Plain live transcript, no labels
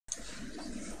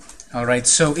All right,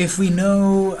 so if we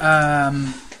know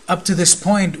up to this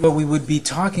point, what we would be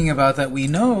talking about that we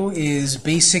know is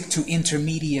basic to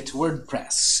intermediate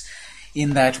WordPress,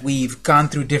 in that we've gone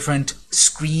through different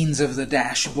screens of the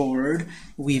dashboard,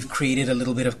 we've created a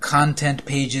little bit of content,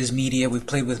 pages, media, we've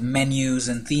played with menus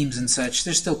and themes and such.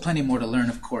 There's still plenty more to learn,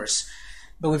 of course,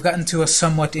 but we've gotten to a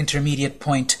somewhat intermediate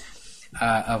point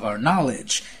of our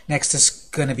knowledge. Next is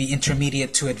going to be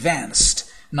intermediate to advanced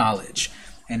knowledge.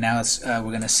 And now we're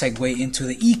going to segue into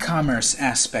the e-commerce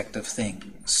aspect of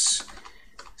things.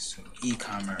 So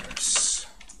e-commerce.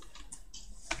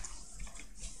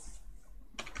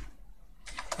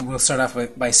 And we'll start off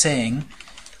by saying,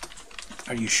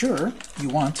 are you sure you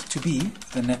want to be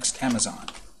the next Amazon?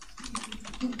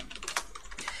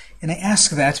 And I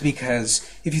ask that because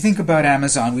if you think about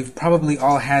Amazon, we've probably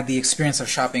all had the experience of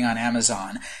shopping on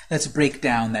Amazon. Let's break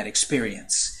down that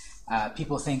experience.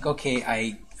 People think, okay,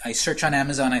 I search on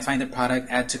Amazon, I find a product,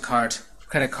 add to cart,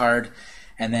 credit card,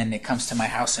 and then it comes to my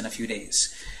house in a few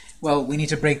days. Well, we need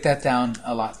to break that down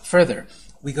a lot further.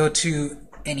 We go to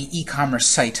any e-commerce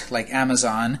site like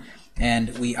Amazon,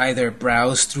 and we either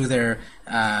browse through their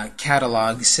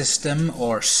catalog system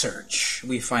or search.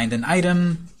 We find an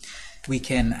item, we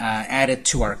can add it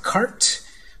to our cart,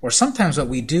 or sometimes what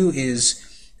we do is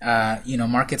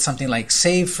mark it something like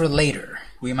save for later.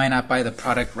 We might not buy the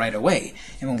product right away,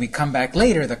 and when we come back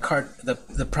later,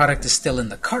 the product is still in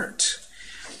the cart.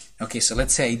 Okay, so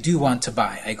let's say I do want to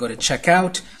buy. I go to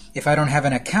checkout. If I don't have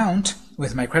an account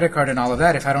with my credit card and all of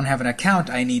that, if I don't have an account,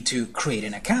 I need to create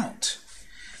an account.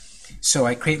 So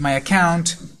I create my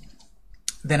account,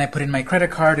 then I put in my credit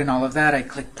card and all of that. I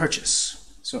click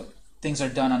purchase. So things are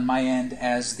done on my end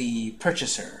as the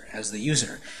purchaser, as the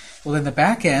user. Well, in the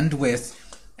back end with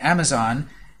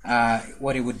Amazon,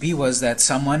 what it would be was that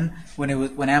someone,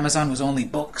 when Amazon was only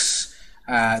books,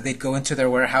 they'd go into their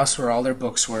warehouse where all their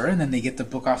books were, and then they get the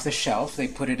book off the shelf, they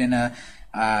put it in a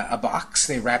box,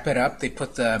 they wrap it up, they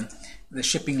put the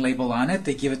shipping label on it,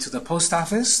 they give it to the post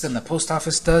office, then the post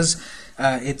office does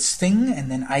its thing, and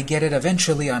then I get it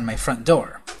eventually on my front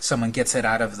door. Someone gets it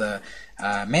out of the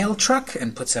mail truck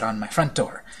and puts it on my front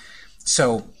door.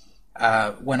 So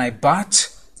when I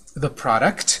bought the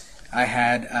product, I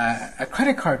had a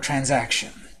credit card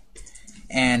transaction,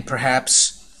 and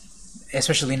perhaps,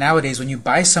 especially nowadays, when you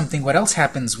buy something, what else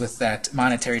happens with that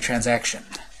monetary transaction?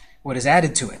 What is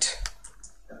added to it?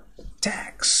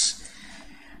 Tax.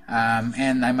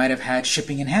 And I might have had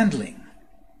shipping and handling.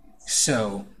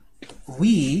 So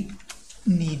we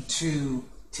need to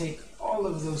take all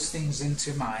of those things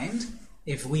into mind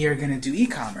if we are going to do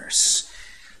e-commerce.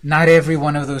 Not every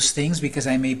one of those things, because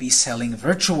I may be selling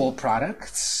virtual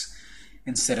products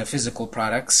instead of physical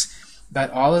products, but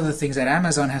all of the things that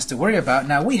Amazon has to worry about,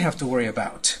 now we have to worry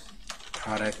about.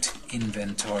 Product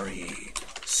inventory,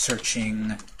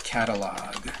 searching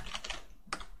catalog,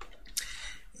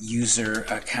 user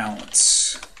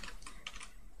accounts,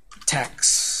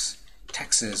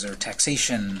 taxes or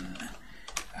taxation,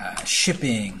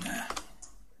 shipping,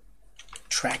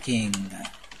 tracking,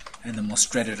 and the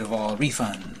most dreaded of all,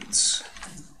 refunds.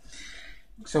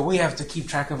 So we have to keep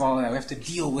track of all of that. We have to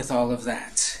deal with all of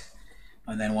that.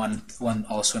 And then one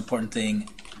also important thing,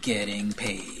 getting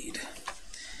paid.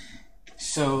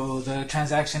 So the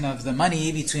transaction of the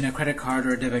money between a credit card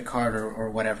or a debit card or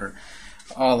whatever,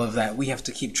 all of that we have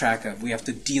to keep track of. We have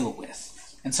to deal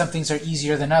with. And some things are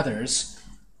easier than others,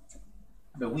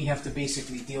 but we have to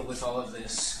basically deal with all of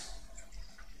this.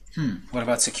 What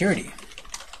about security?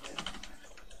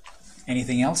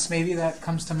 Anything else maybe that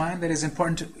comes to mind that is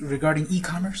important regarding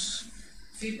e-commerce?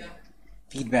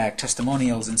 Feedback,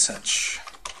 testimonials, and such.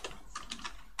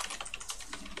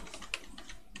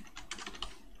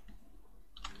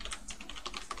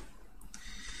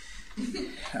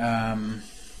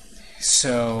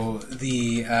 So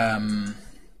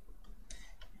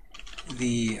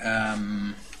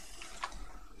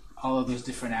all of those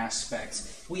different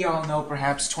aspects. We all know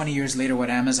perhaps 20 years later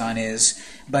what Amazon is,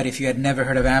 but if you had never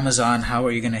heard of Amazon, how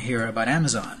are you going to hear about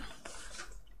Amazon?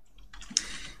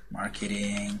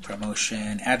 Marketing,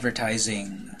 promotion,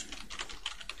 advertising,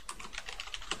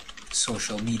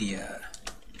 social media,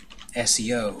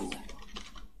 SEO.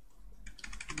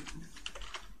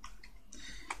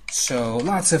 So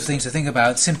lots of things to think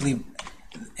about, simply,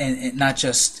 and not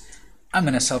just, I'm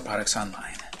going to sell products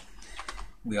online.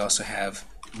 We also have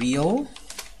real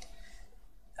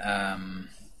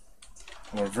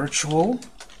or virtual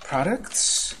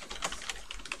products,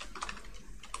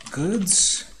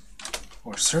 goods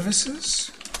or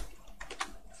services.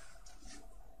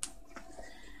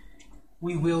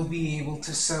 We will be able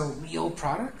to sell real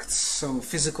products, so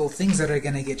physical things that are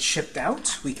going to get shipped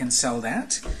out, we can sell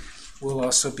that. We'll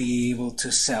also be able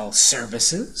to sell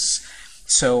services.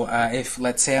 So if,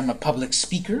 let's say, I'm a public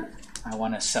speaker, I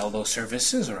want to sell those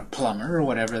services, or a plumber, or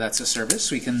whatever, that's a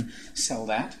service, we can sell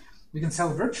that. We can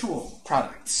sell virtual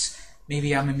products.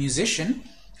 Maybe I'm a musician,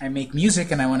 I make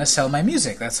music and I want to sell my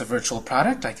music. That's a virtual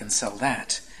product, I can sell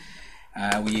that.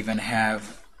 We even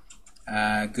have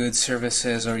goods,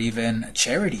 services, or even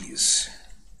charities.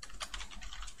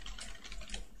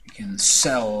 You can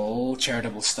sell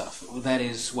charitable stuff. That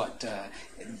is what?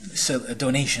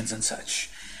 Donations and such.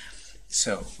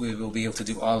 So we will be able to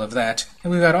do all of that.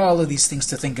 And we've got all of these things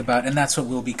to think about, and that's what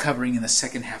we'll be covering in the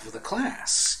second half of the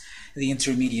class, the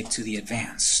intermediate to the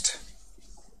advanced.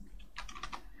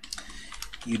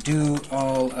 You do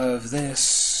all of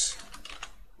this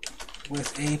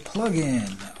with a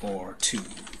plugin or two,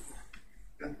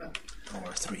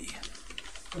 or three,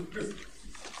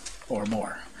 or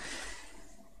more.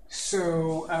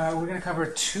 So we're going to cover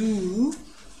two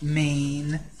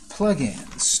main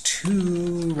plugins,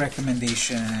 two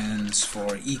recommendations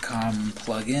for e-com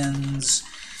plugins.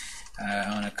 I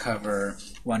want to cover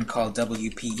one called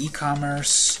WP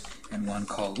eCommerce and one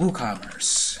called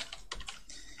WooCommerce.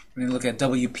 We're going to look at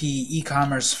WP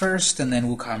eCommerce first and then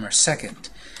WooCommerce second.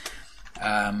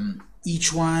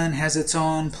 Each one has its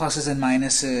own pluses and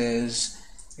minuses,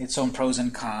 its own pros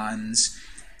and cons.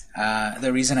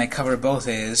 The reason I cover both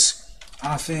is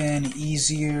often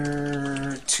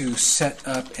easier to set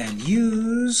up and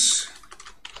use.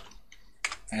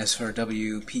 As for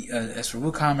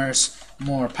WooCommerce,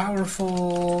 more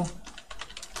powerful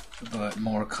but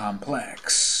more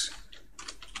complex.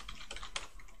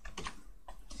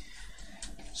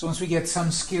 So once we get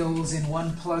some skills in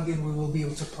one plugin, we will be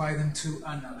able to apply them to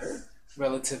another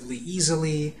relatively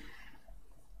easily.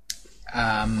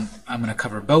 I'm going to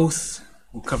cover both.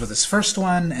 We'll cover this first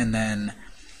one, and then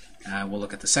we'll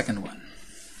look at the second one.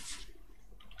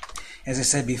 As I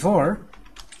said before,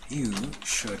 you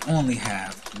should only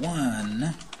have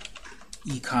one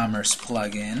e-commerce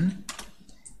plugin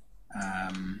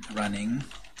running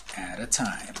at a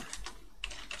time.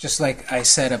 Just like I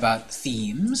said about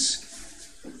themes,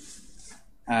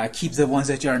 keep the ones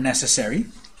that are necessary.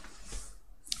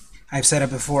 I've said it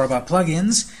before about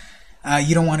plugins.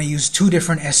 You don't want to use two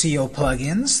different SEO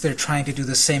plugins. They're trying to do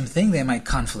the same thing. They might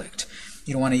conflict.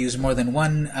 You don't want to use more than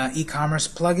one e-commerce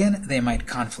plugin. They might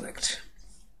conflict.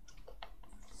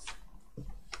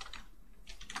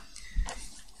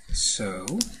 So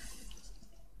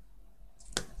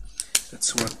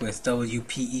let's work with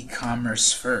WP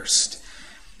eCommerce first.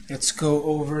 Let's go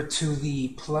over to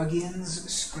the plugins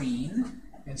screen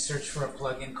and search for a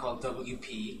plugin called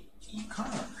WP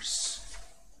eCommerce.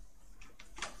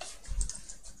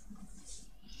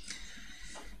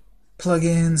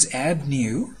 Plugins, add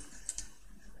new,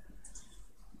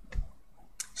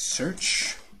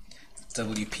 search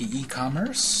WP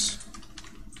eCommerce.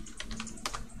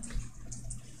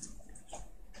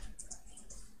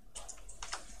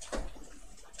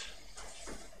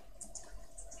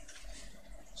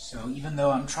 So even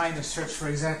though I'm trying to search for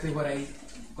exactly what I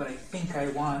think I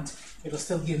want, it'll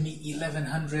still give me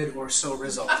 1,100 or so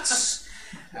results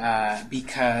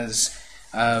because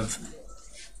of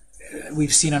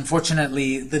we've seen,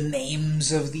 unfortunately, the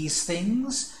names of these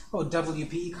things. Oh,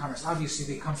 WP eCommerce. Obviously,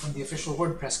 they come from the official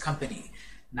WordPress company.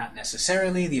 Not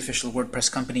necessarily. The official WordPress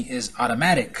company is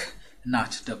Automattic,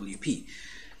 not WP.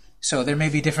 So there may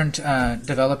be different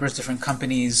developers, different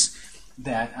companies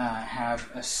that have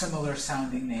a similar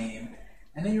sounding name.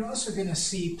 And then you're also going to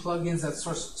see plugins that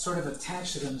sort of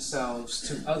attach themselves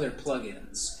to other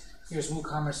plugins. Here's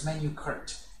WooCommerce Menu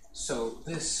Cart. So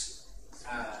this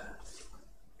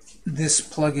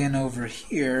plugin over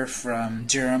here from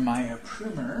Jeremiah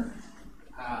Prumer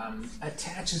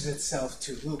attaches itself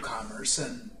to WooCommerce,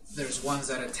 and there's ones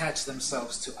that attach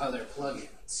themselves to other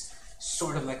plugins,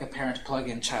 sort of like a parent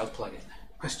plugin, child plugin.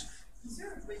 Question? Is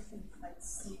there a way you can like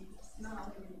see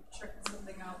not only checking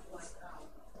something out like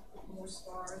more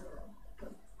stars or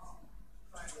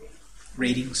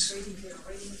ratings? ratings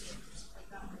like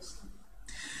that?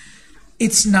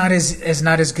 It's not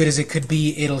as good as it could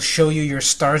be. It'll show you your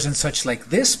stars and such like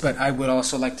this, but I would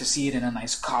also like to see it in a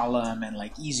nice column and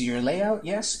like easier layout,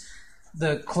 yes.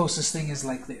 The closest thing is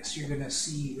like this. You're going to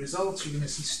see results, you're going to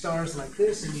see stars like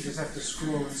this, and you just have to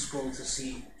scroll and scroll to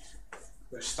see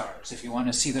your stars. If you want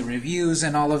to see the reviews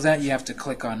and all of that, you have to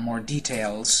click on more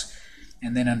details,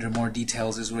 and then under more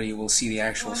details is where you will see the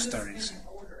actual stars.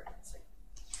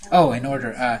 Oh, in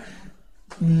order.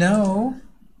 No,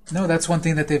 that's one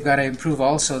thing that they've got to improve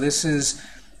also. This is,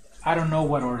 I don't know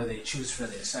what order they choose for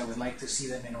this. I would like to see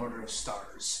them in order of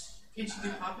stars. Can't you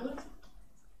do popular?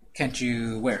 Can't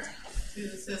you, where?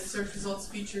 It says search results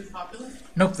featured popular.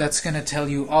 Nope, that's going to tell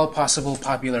you all possible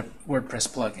popular WordPress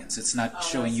plugins. It's not Oh,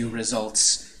 showing I you see.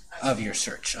 results of your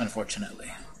search,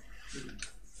 unfortunately.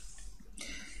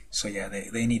 So yeah,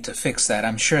 they need to fix that.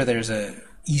 I'm sure there's a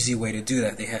easy way to do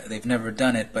that. They've never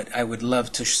done it, but I would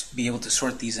love to be able to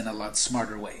sort these in a lot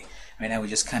smarter way. I mean, I would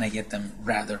just kind of get them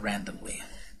rather randomly.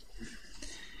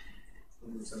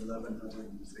 It's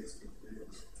 1160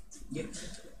 pages. Yep.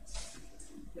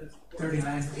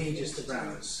 39 pages to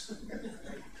browse.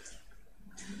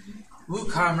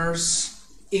 WooCommerce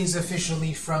is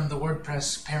officially from the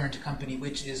WordPress parent company,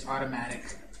 which is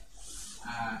Automatic.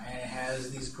 And it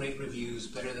has these great reviews,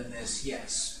 better than this,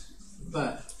 yes.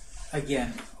 But,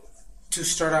 again, to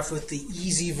start off with the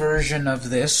easy version of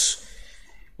this,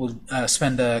 we'll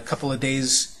spend a couple of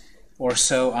days or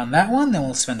so on that one, then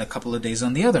we'll spend a couple of days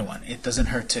on the other one. It doesn't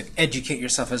hurt to educate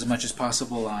yourself as much as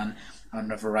possible on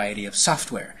a variety of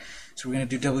software. So we're going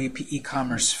to do WP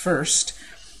e-commerce first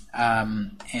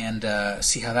and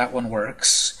see how that one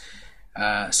works.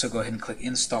 So go ahead and click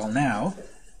Install Now.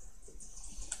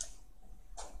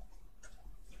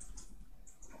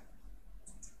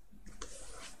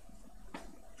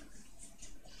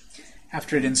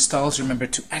 After it installs, remember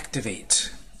to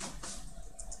activate.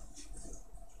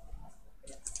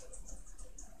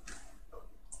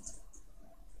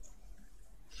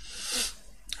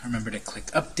 Remember to click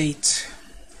Update.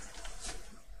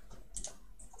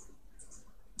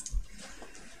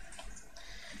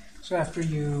 So after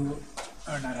you,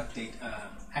 or not update,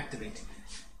 activate.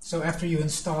 So after you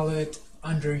install it,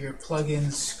 under your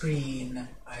plugin screen,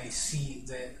 I see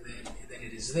that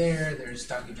it is there. There's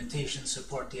documentation,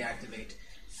 support, deactivate.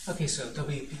 Okay, so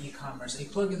WP e-commerce, a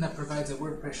plugin that provides a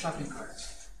WordPress shopping cart.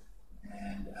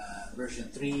 And version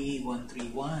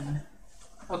 3.131.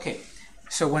 Okay,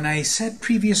 so when I said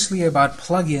previously about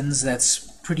plugins, that's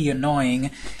pretty annoying,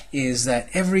 is that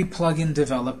every plugin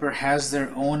developer has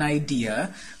their own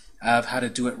idea of how to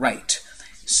do it right.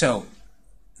 So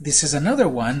this is another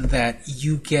one that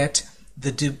you get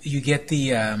the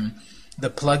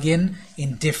plugin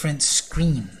in different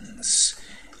screens.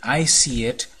 I see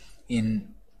it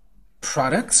in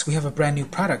products. We have a brand new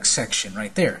products section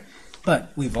right there.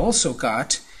 But we've also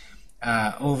got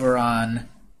over on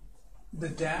the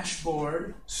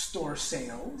dashboard, store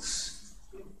sales,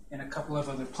 and a couple of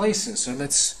other places. So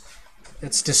let's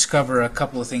discover a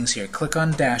couple of things here. Click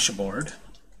on dashboard.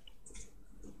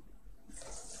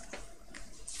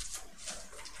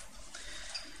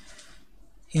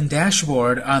 In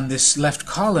dashboard, on this left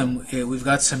column, we've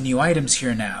got some new items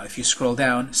here now. If you scroll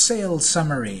down, sales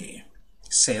summary,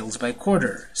 sales by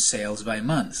quarter, sales by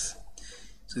month.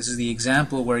 So this is the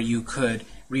example where you could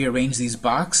rearrange these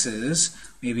boxes.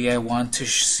 Maybe I want to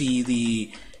see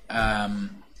the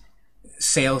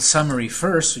sales summary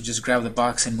first, so just grab the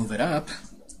box and move it up.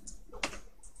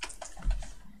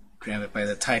 Grab it by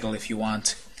the title if you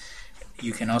want.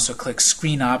 You can also click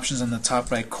screen options on the top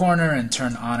right corner and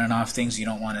turn on and off things you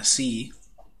don't want to see.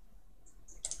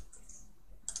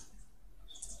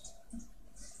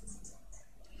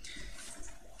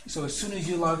 So as soon as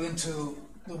you log into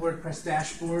the WordPress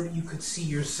dashboard, you could see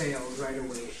your sales right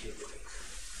away if you'd like.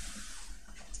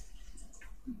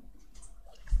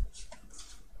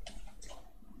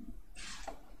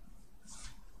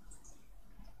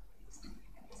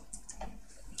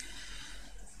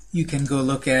 You can go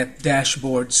look at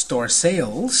dashboard store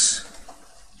sales.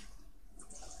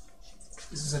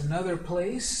 This is another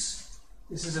place.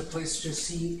 This is a place to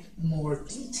see more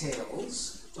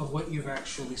details of what you've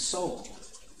actually sold.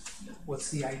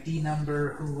 What's the ID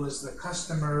number? Who was the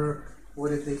customer?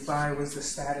 What did they buy? What's the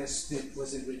status?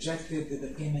 Was it rejected? Did the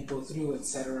payment go through,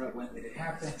 etc.? When did it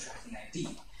happen? Tracking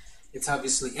ID. It's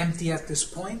obviously empty at this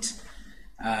point,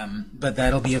 but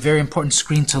that'll be a very important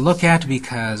screen to look at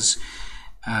because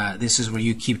this is where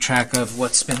you keep track of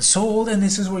what's been sold, and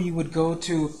this is where you would go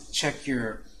to check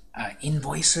your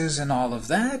invoices and all of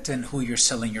that, and who you're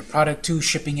selling your product to,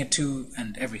 shipping it to,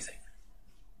 and everything.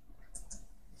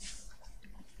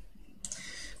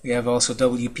 We have also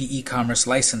WP e-commerce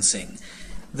licensing.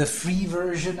 The free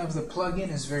version of the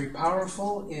plugin is very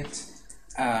powerful. It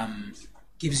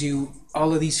gives you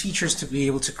all of these features to be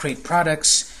able to create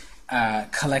products,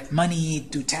 collect money,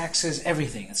 do taxes,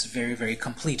 everything. It's very, very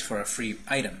complete for a free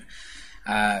item.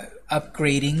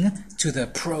 Upgrading to the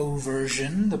Pro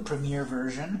version, the Premier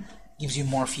version, gives you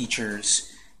more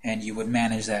features, and you would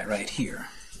manage that right here.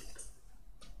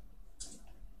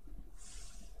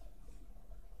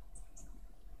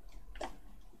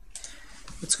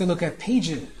 Let's go look at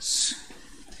Pages.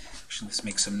 Actually, let's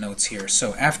make some notes here.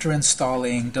 So after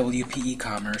installing WP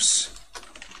e-commerce,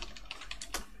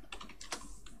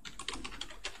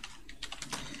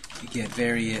 you get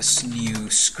various new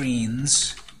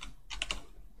screens.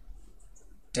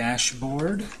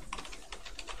 Dashboard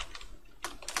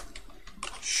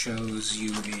shows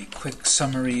you a quick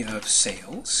summary of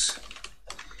sales.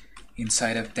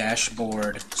 Inside of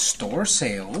dashboard, store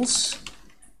sales,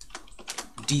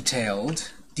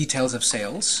 details of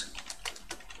sales,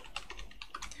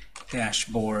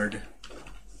 dashboard,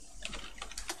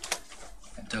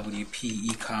 WP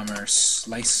e-commerce,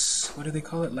 what do they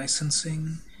call it?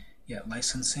 Licensing? Yeah,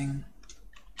 licensing.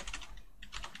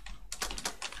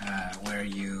 Where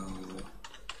you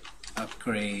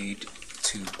upgrade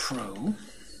to Pro.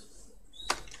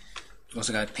 We've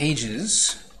also got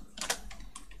pages.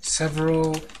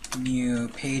 Several new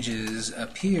pages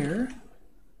appear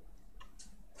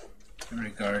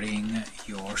regarding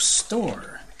your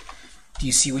store. Do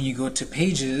you see when you go to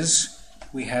pages,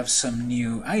 we have some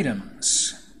new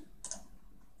items.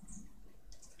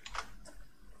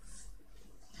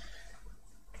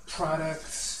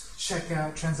 Products,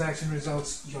 checkout, transaction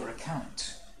results, your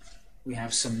account. We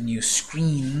have some new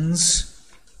screens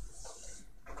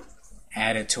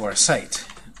added to our site.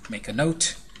 Make a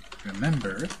note.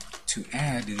 Remember to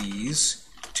add these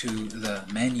to the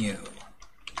menu.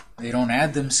 They don't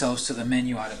add themselves to the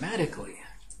menu automatically.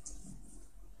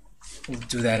 We'll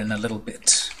do that in a little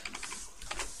bit.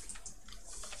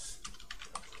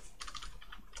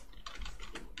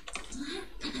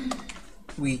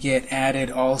 We get added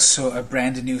also a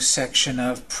brand new section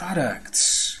of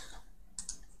products.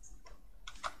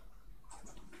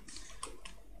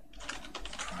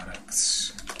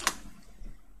 Products.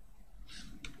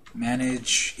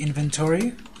 Manage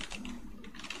inventory.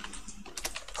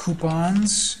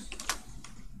 Coupons.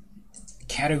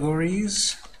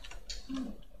 Categories.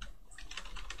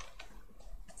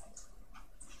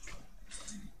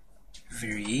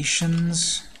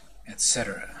 Variations,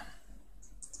 etc.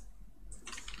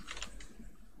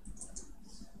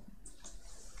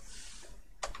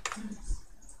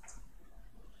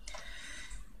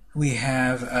 We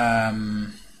have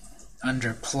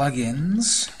under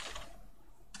plugins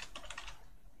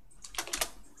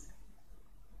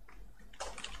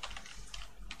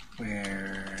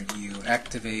where you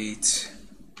activate,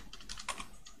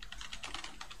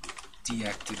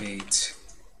 deactivate,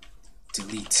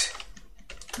 delete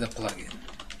the plugin.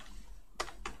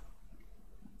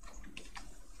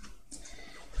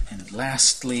 And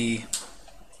lastly,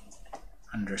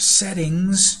 under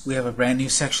settings, we have a brand new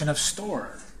section of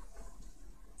store.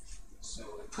 So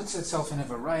it puts itself in a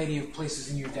variety of places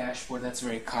in your dashboard. That's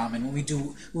very common. When we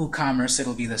do WooCommerce,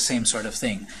 it'll be the same sort of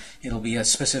thing. It'll be a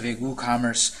specific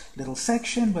WooCommerce little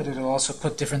section, but it'll also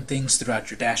put different things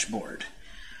throughout your dashboard.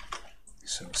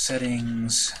 So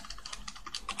settings,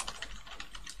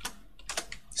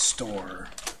 store,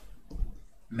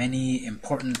 many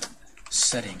important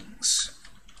settings.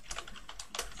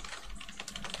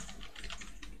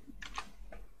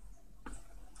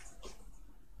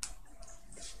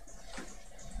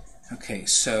 Okay,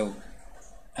 so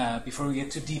before we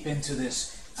get too deep into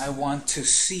this, I want to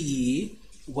see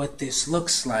what this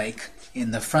looks like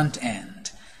in the front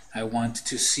end. I want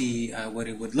to see what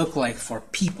it would look like for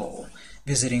people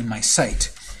visiting my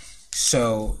site.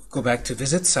 So go back to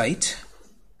Visit Site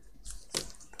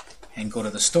and go to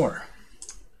the store.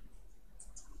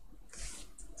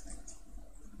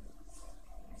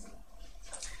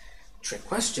 Trick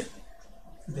question.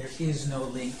 There is no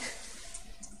link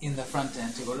in the front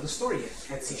end to go to the store yet.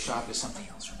 Etsy Shop is something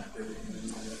else, remember?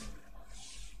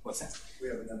 What's that? We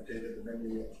haven't updated the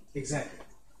menu yet. Exactly.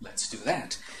 Let's do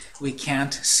that. We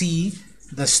can't see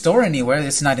the store anywhere.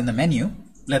 It's not in the menu.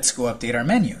 Let's go update our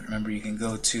menu. Remember, you can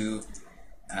go to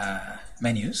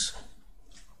Menus.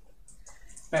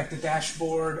 Back to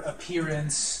Dashboard,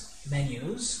 Appearance,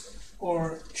 Menus,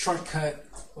 or shortcut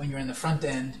when you're in the front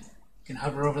end. You can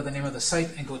hover over the name of the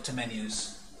site and go to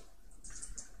Menus.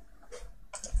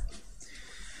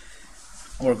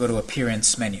 Or go to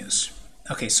Appearance, Menus.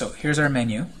 Okay, so here's our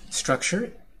menu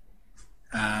structure.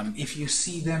 If you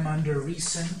see them under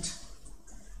Recent,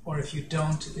 or if you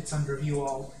don't, it's under View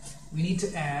All. We need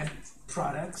to add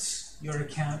Products, Your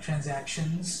Account,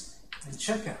 Transactions, and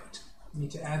Checkout. We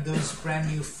need to add those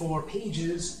brand new 4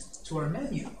 pages to our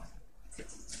menu.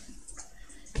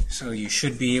 So you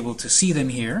should be able to see them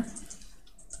here.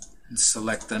 And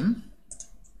select them.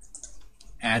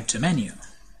 Add to Menu.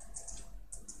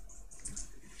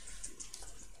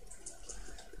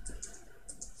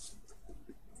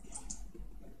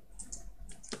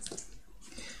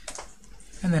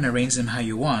 And then arrange them how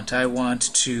you want. I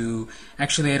want to,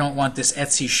 actually I don't want this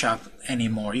Etsy shop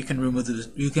anymore. You can remove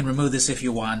this if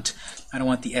you want. I don't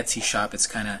want the Etsy shop. It's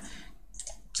kind of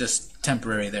just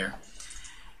temporary there.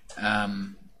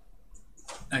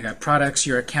 I got products,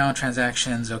 your account,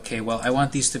 transactions. Okay, well, I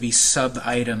want these to be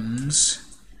sub-items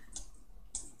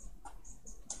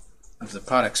of the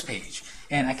products page.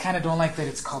 And I kind of don't like that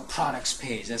it's called products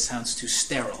page. That sounds too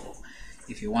sterile.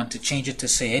 If you want to change it to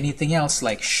say anything else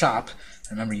like shop,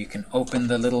 remember you can open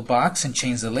the little box and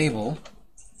change the label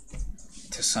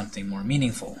to something more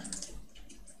meaningful.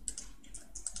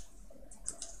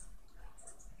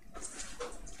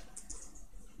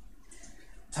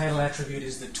 Title attribute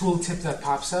is the tooltip that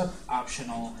pops up.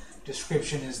 Optional.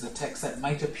 Description is the text that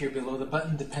might appear below the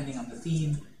button depending on the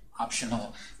theme.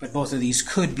 Optional. But both of these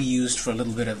could be used for a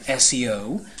little bit of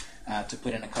SEO to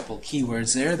put in a couple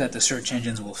keywords there that the search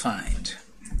engines will find.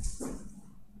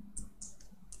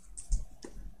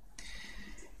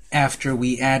 After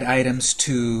we add items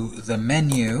to the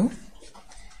menu,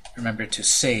 remember to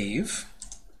save.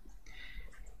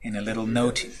 In a little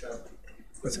note.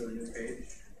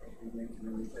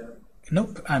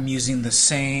 Nope, I'm using the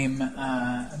same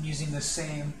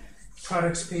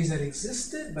products page that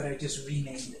existed, but I just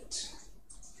renamed it.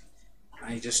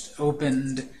 I just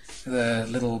opened the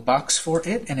little box for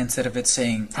it, and instead of it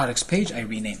saying products page, I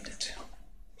renamed it.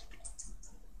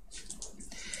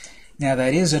 Now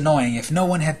that is annoying. If no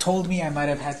one had told me, I might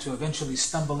have had to eventually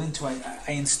stumble into it.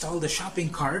 I installed a shopping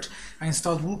cart, I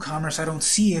installed WooCommerce, I don't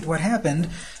see it, what happened?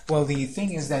 Well, the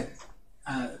thing is that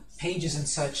pages and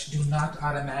such do not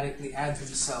automatically add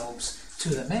themselves to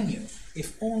the menu.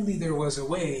 If only there was a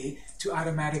way to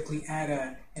automatically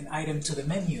add an item to the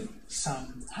menu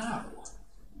somehow.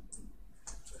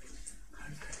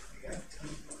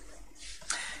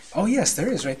 Oh yes,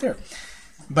 there is right there.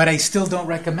 But I still don't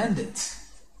recommend it.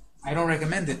 I don't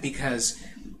recommend it because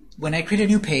when I create a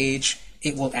new page,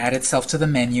 it will add itself to the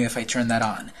menu if I turn that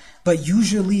on. But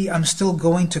usually I'm still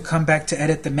going to come back to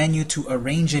edit the menu to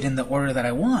arrange it in the order that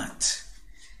I want.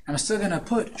 I'm still going to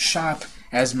put shop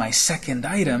as my second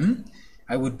item.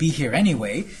 I would be here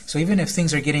anyway. So even if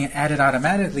things are getting added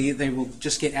automatically, they will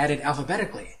just get added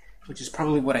alphabetically, which is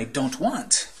probably what I don't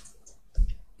want.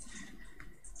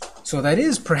 So that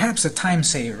is perhaps a time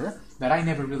saver, but I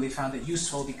never really found it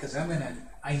useful because now that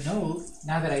I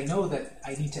know that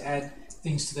I need to add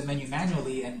things to the menu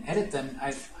manually and edit them,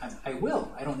 I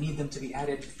will. I don't need them to be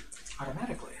added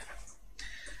automatically.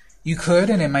 You could,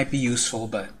 and it might be useful,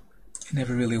 but it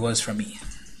never really was for me.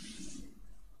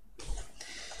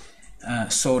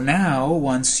 So now,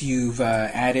 once you've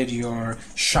added your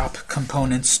shop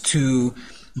components to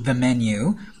the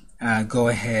menu, go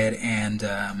ahead and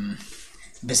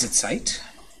visit site.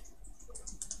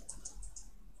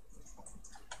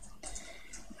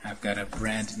 I've got a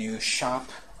brand new shop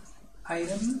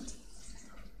item.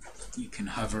 You can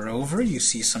hover over, you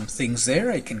see some things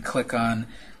there. I can click on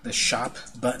the shop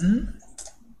button.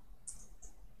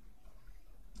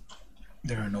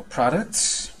 There are no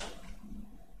products.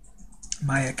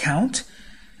 My account.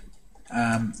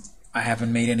 I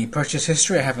haven't made any purchase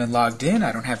history. I haven't logged in.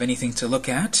 I don't have anything to look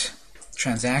at.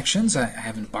 Transactions. I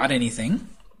haven't bought anything.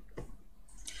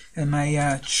 And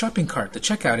my shopping cart, the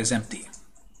checkout, is empty.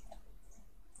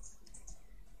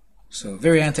 So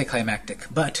very anticlimactic,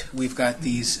 but we've got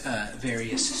these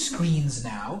various screens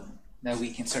now that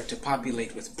we can start to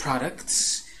populate with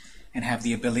products and have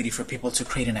the ability for people to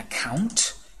create an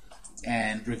account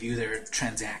and review their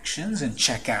transactions and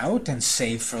check out and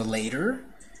save for later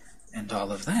and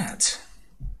all of that.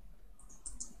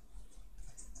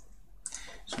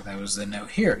 So that was the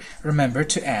note here. Remember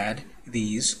to add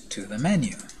these to the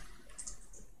menu.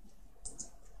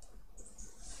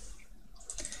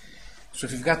 So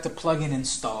if you've got the plugin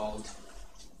installed,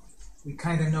 we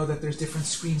kind of know that there's different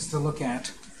screens to look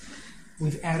at.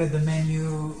 We've added the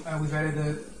menu, we've added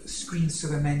the screens to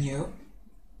the menu.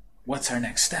 What's our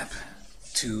next step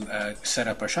to set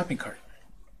up our shopping cart?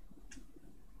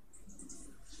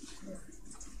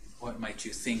 What might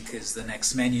you think is the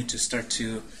next menu to start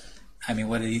to,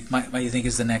 what do you think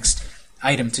is the next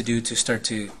item to do to start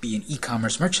to be an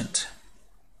e-commerce merchant?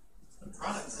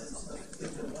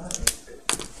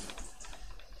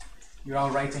 You're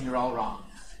all right and you're all wrong.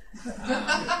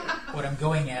 What I'm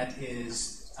going at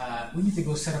is we need to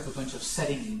go set up a bunch of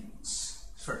settings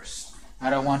first.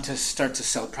 I don't want to start to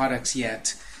sell products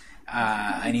yet.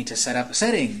 I need to set up a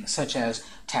setting such as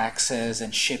taxes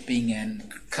and shipping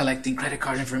and collecting credit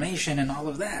card information and all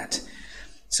of that.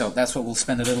 So that's what we'll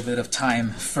spend a little bit of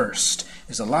time first.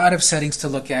 There's a lot of settings to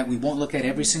look at. We won't look at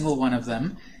every single one of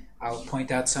them. I'll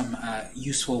point out some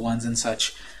useful ones and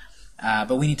such.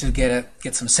 But we need to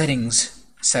get some settings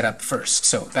set up first.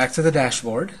 So back to the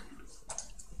dashboard.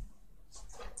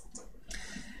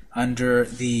 Under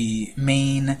the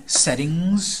main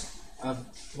settings of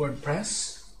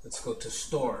WordPress, Let's go to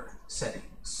Store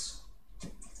Settings.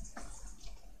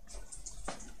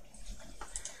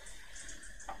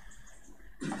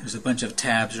 There's a bunch of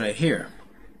tabs right here.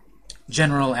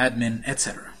 General, Admin,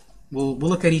 etc. We'll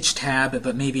look at each tab,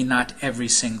 but maybe not every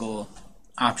single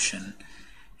option,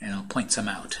 and I'll point some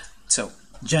out. So,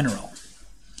 General.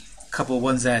 A couple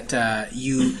ones that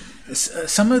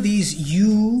some of these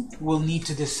you will need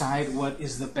to decide what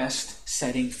is the best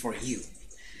setting for you.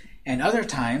 And other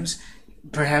times,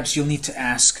 perhaps you'll need to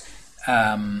ask,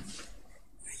 a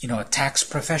tax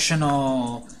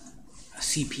professional, a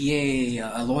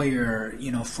CPA, a lawyer,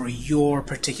 for your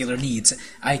particular needs.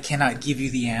 I cannot give you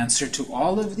the answer to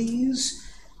all of these.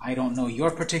 I don't know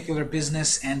your particular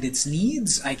business and its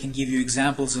needs. I can give you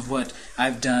examples of what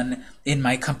I've done in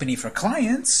my company for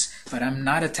clients, but I'm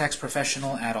not a tax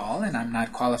professional at all, and I'm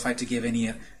not qualified to give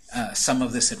any some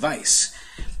of this advice.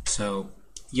 So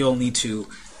you'll need to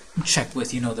check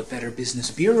with, the Better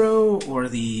Business Bureau or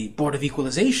the Board of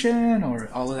Equalization or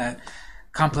all of that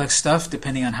complex stuff,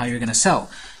 depending on how you're going to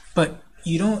sell. But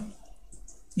you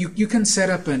can set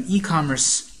up an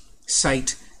e-commerce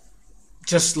site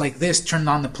just like this, turn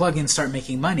on the plugin, start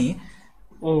making money,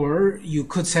 or you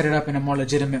could set it up in a more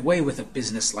legitimate way with a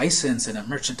business license and a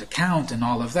merchant account and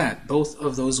all of that. Both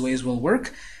of those ways will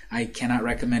work. I cannot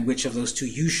recommend which of those two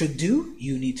you should do.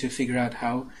 You need to figure out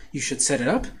how you should set it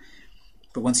up.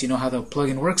 But once you know how the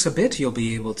plugin works a bit, you'll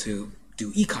be able to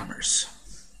do e-commerce.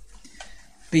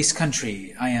 Base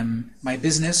country. My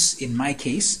business, in my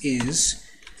case, is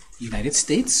United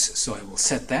States, so I will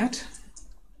set that.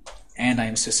 And I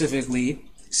am specifically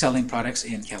selling products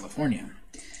in California.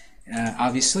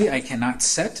 Obviously, I cannot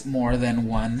set more than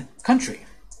one country.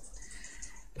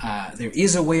 There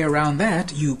is a way around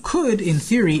that. You could, in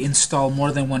theory, install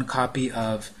more than one copy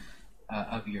of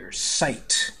your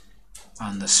site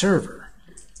on the server.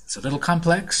 It's a little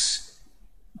complex,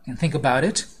 and think about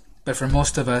it, but for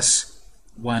most of us,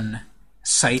 one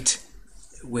site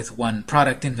with one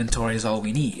product inventory is all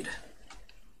we need.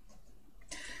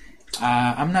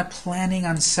 I'm not planning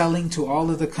on selling to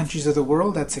all of the countries of the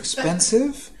world. That's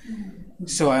expensive.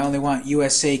 So I only want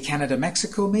USA, Canada,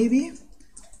 Mexico, maybe.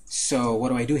 So what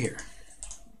do I do here?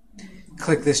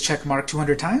 Click this check mark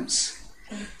 200 times?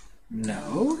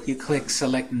 No. You click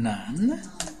Select None,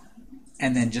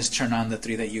 and then just turn on the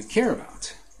 3 that you care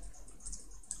about.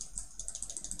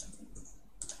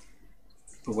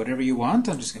 But whatever you want,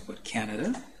 I'm just going to put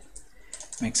Canada,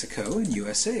 Mexico, and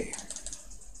USA.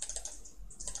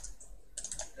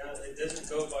 It doesn't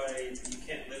go by, you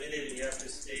can't limit it, you have to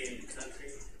stay in the country.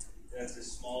 That's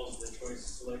as small as the choice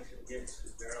selection gets,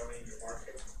 is narrowing your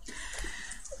market.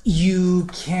 You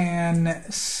can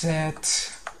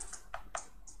set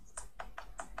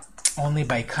only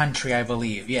by country, I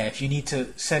believe. Yeah, if you need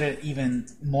to set it even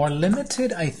more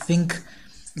limited, I think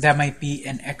that might be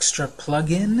an extra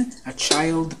plugin, a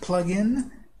child plugin,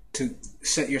 to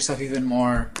set yourself even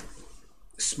more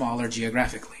smaller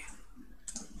geographically.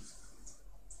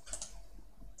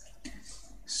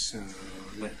 So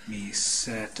let me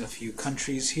set a few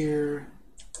countries here.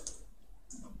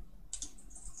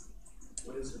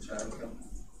 What is the child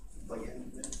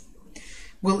plugin?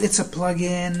 Well, it's a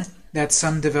plugin that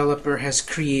some developer has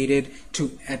created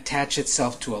to attach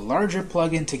itself to a larger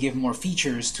plugin to give more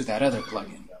features to that other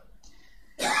plugin.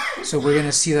 So we're going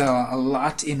to see that a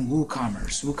lot in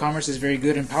WooCommerce. WooCommerce is very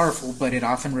good and powerful, but it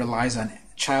often relies on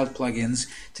child plugins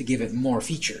to give it more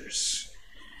features.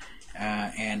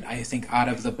 And I think out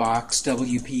of the box,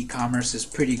 WP Commerce is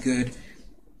pretty good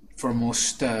for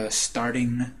most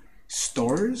starting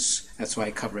stores. That's why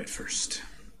I cover it first.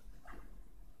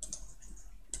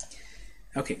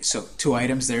 Okay, so 2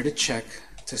 items there to check,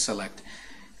 to select.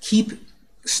 Keep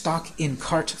stock in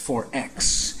cart for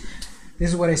X. This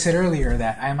is what I said earlier,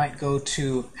 that I might go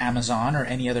to Amazon or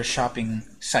any other shopping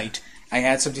site. I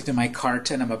add something to my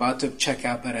cart and I'm about to check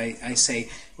out, but I say,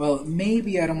 well,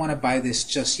 maybe I don't want to buy this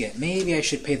just yet. Maybe I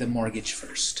should pay the mortgage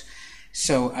first.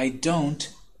 So I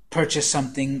don't purchase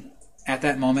something at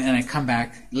that moment and I come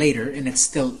back later and it's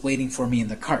still waiting for me in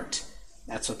the cart.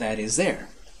 That's what that is there.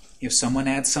 If someone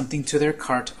adds something to their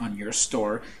cart on your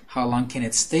store, how long can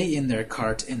it stay in their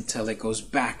cart until it goes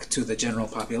back to the general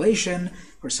population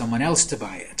for someone else to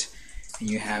buy it? And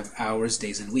you have hours,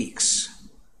 days, and weeks.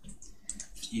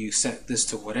 You set this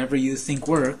to whatever you think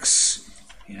works,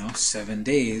 7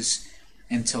 days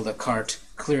until the cart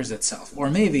clears itself.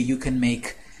 Or maybe you can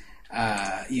make,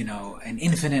 an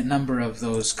infinite number of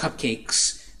those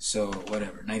cupcakes, so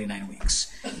whatever, 99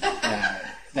 weeks.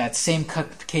 That same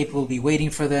cupcake will be waiting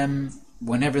for them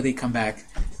whenever they come back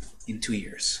in 2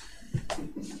 years.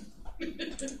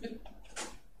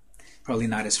 Probably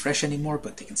not as fresh anymore,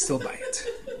 but they can still buy it.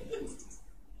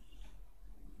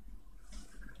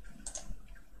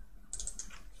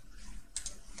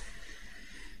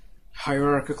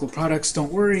 Hierarchical products,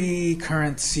 don't worry.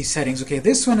 Currency settings. Okay,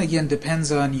 this one again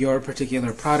depends on your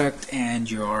particular product and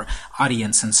your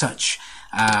audience and such.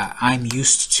 I'm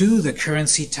used to the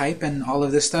currency type and all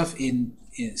of this stuff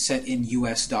set in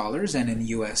US dollars and in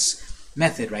US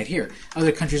method right here.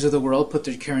 Other countries of the world put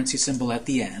their currency symbol at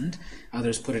the end.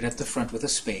 Others put it at the front with a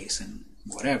space and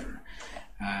whatever.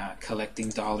 Collecting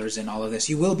dollars and all of this.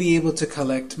 You will be able to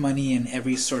collect money in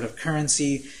every sort of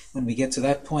currency when we get to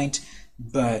that point.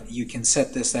 But you can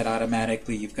set this that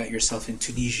automatically you've got yourself in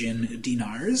Tunisian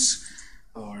dinars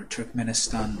or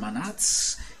Turkmenistan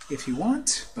manats if you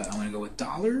want, but I'm going to go with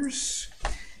dollars.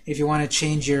 If you want to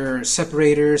change your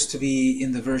separators to be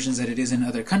in the versions that it is in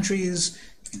other countries,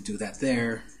 you can do that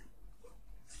there.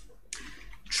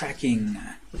 Tracking.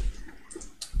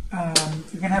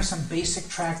 You can have some basic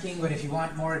tracking, but if you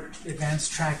want more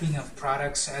advanced tracking of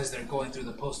products as they're going through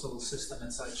the postal system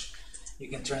and such, you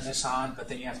can turn this on, but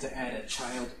then you have to add a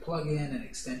child plugin and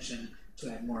extension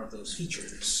to add more of those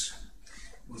features.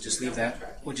 We'll just leave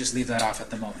that off at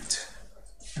the moment.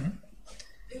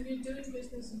 If you're doing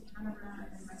business in Canada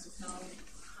and Mexico,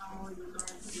 how are you going to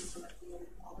be collecting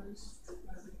dollars?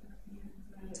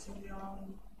 In your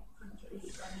own country,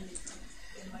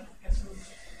 in like pesos?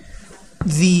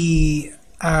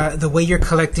 The way you're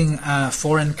collecting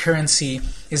foreign currency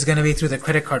is going to be through the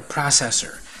credit card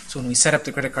processor. So when we set up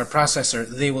the credit card processor,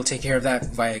 they will take care of that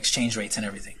via exchange rates and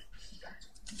everything.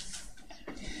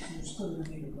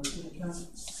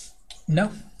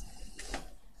 No.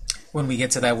 When we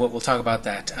get to that, we'll talk about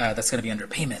that. That's going to be under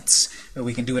payments. But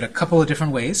we can do it a couple of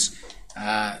different ways.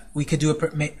 We could do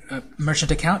a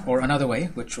merchant account or another way,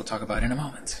 which we'll talk about in a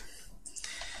moment.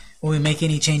 When we make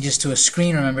any changes to a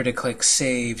screen, remember to click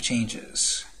Save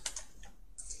Changes.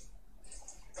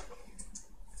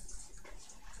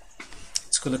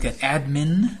 Let's go look at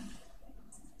admin.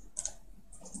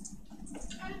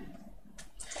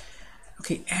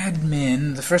 Okay,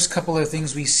 admin, the first couple of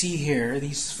things we see here,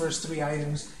 these first three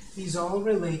items, these all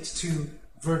relate to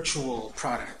virtual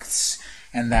products.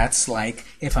 And that's like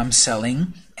if I'm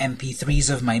selling MP3s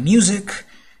of my music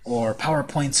or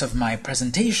PowerPoints of my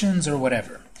presentations or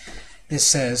whatever. This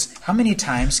says how many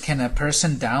times can a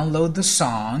person download the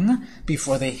song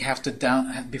before they have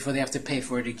to pay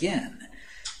for it again.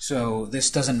 So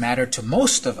this doesn't matter to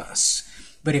most of us.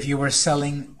 But if you were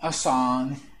selling a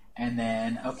song and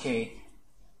then, okay,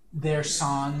 their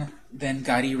song then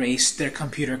got erased, their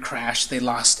computer crashed, they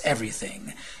lost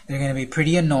everything. They're going to be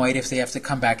pretty annoyed if they have to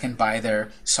come back and buy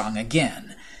their song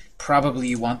again. Probably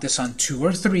you want this on 2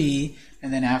 or 3,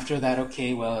 and then after that,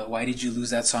 okay, well, why did you lose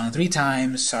that song 3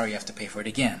 times? Sorry, you have to pay for it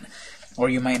again. Or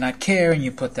you might not care and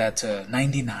you put that to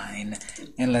 99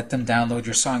 and let them download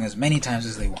your song as many times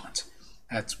as they want.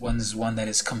 That's one that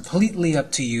is completely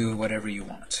up to you, whatever you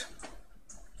want.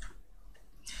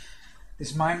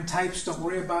 This MIME types, don't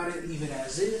worry about it, leave it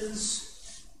as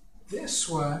is. This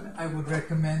one, I would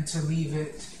recommend to leave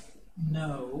it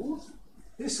no.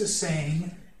 This is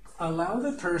saying, allow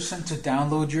the person to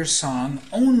download your song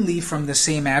only from the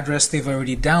same address they've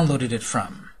already downloaded it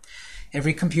from.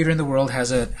 Every computer in the world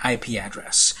has an IP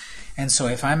address. And so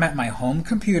if I'm at my home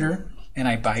computer and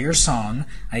I buy your song,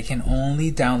 I can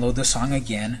only download the song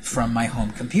again from my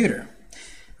home computer.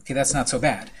 Okay, that's not so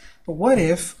bad. But what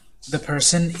if the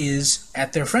person is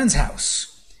at their friend's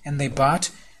house and they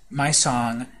bought my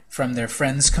song from their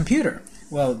friend's computer?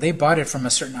 Well, they bought it from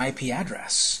a certain IP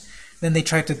address. Then they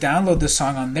tried to download the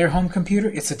song on their home computer.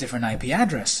 It's a different IP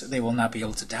address. They will not be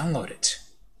able to download it.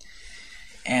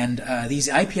 And these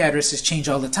IP addresses change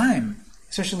all the time,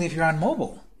 especially if you're on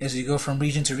mobile. As you go from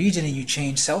region to region and you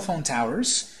change cell phone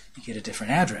towers, you get a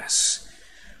different address.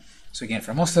 So again,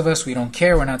 for most of us, we don't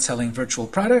care. We're not selling virtual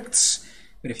products.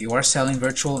 But if you are selling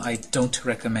virtual, I don't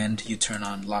recommend you turn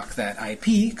on lock that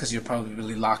IP, because you'll probably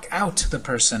really lock out the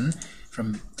person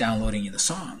from downloading you the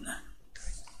song.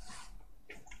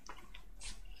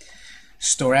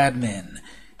 Store admin.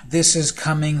 This is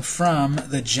coming from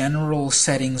the general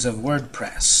settings of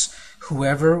WordPress.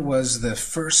 Whoever was the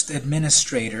first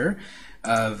administrator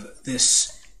of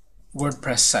this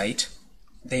WordPress site,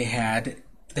 they had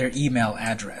their email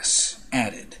address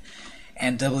added.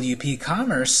 And WP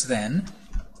Commerce then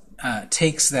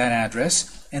takes that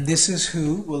address, and this is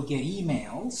who will get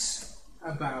emails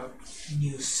about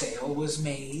new sale was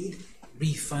made,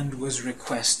 refund was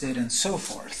requested, and so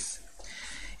forth.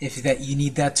 If you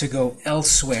need that to go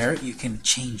elsewhere, you can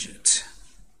change it.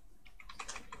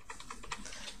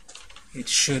 It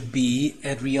should be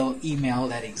a real email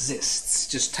that exists.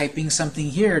 Just typing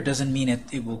something here doesn't mean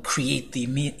it will create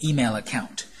the email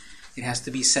account. It has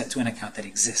to be set to an account that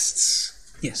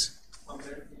exists. Yes?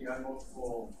 Can you add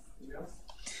multiple emails?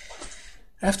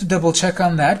 I have to double check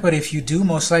on that, but if you do,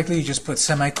 most likely you just put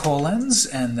semicolons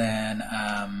and then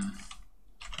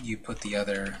you put the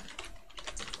other.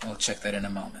 I'll check that in a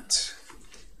moment.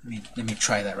 Let me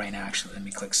try that right now, actually. Let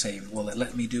me click Save. Will it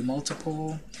let me do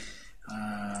multiple?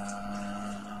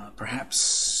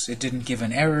 Perhaps it didn't give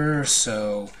an error,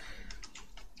 so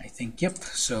I think, yep,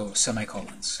 so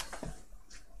semicolons.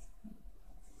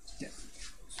 Yeah.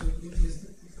 So is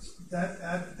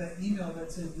that email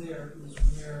that's in there is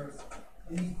where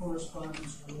any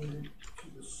correspondence related to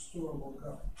the store will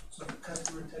go. So the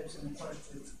customer types in a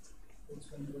question, it's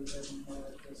going to go ahead and know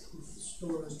that if the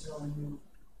store is telling you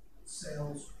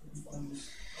sales, refunds,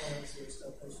 all that sort of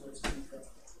stuff, that's where it's going to go.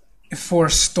 For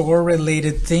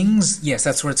store-related things, yes,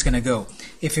 that's where it's going to go.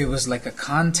 If it was like a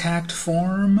contact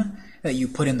form that you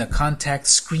put in the contact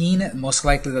screen, most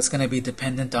likely that's going to be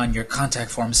dependent on your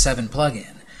Contact Form 7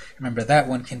 plugin. Remember, that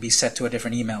one can be set to a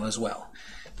different email as well.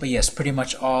 But yes, pretty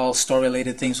much all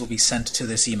store-related things will be sent to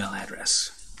this email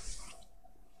address.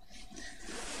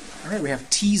 All right, we have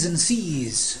T's and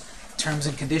C's, terms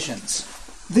and conditions.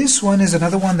 This one is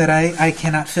another one that I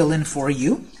cannot fill in for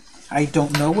you. I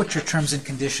don't know what your terms and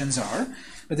conditions are,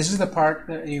 but this is the part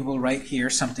that you will write here,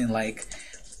 something like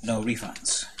no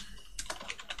refunds,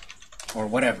 or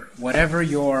whatever. Whatever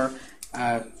your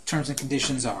terms and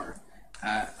conditions are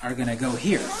going to go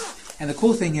here. And the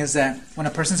cool thing is that when a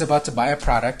person's about to buy a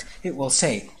product, it will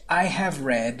say, I have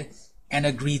read and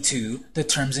agreed to the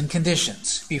terms and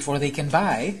conditions. Before they can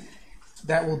buy,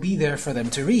 that will be there for them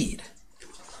to read.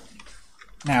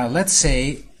 Now, let's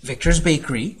say Victor's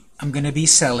Bakery, I'm going to be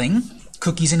selling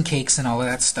cookies and cakes and all of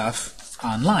that stuff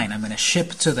online. I'm going to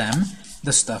ship to them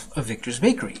the stuff of Victor's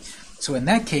Bakery. So in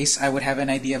that case, I would have an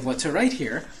idea of what to write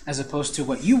here, as opposed to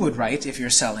what you would write if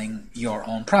you're selling your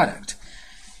own product.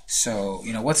 So,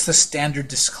 what's the standard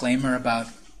disclaimer about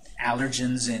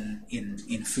allergens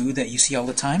in food that you see all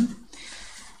the time?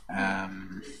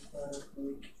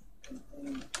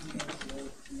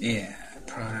 Yeah,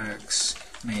 products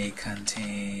may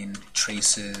contain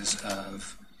traces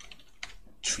of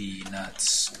tree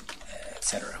nuts,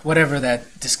 etc. Whatever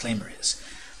that disclaimer is.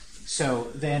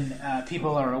 So then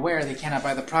people are aware they cannot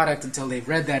buy the product until they've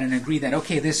read that and agree that,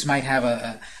 okay, this might have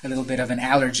a little bit of an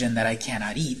allergen that I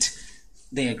cannot eat.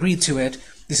 They agreed to it.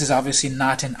 This is obviously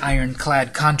not an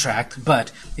ironclad contract,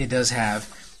 but it does have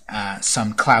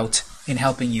some clout in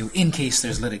helping you in case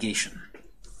there's litigation.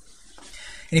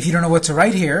 And if you don't know what to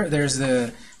write here, there's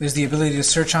the ability to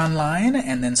search online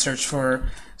and then search for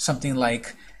something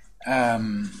like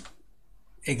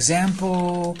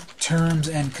example terms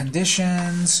and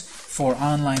conditions for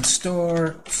online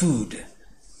store food.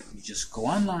 You just go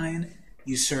online,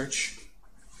 you search,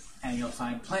 and you'll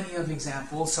find plenty of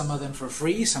examples, some of them for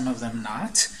free, some of them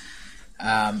not,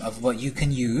 of what you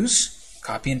can use.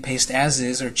 Copy and paste as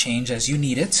is or change as you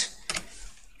need it.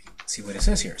 Let's see what it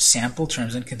says here. Sample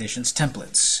terms and conditions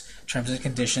templates. Terms and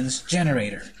conditions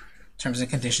generator. Terms and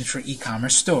conditions for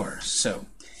e-commerce stores. So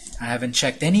I haven't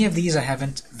checked any of these. I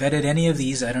haven't vetted any of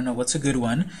these. I don't know what's a good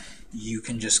one. You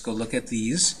can just go look at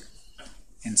these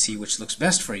and see which looks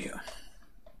best for you.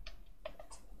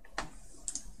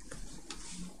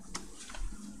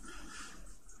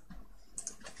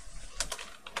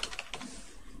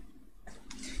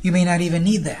 You may not even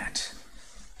need that.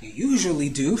 You usually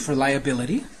do for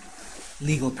liability,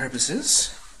 legal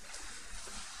purposes,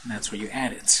 and that's where you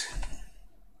add it.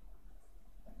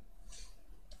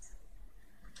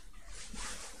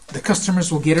 The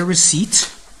customers will get a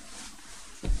receipt,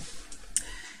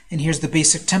 and here's the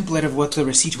basic template of what the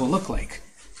receipt will look like.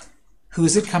 Who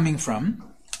is it coming from?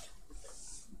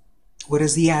 What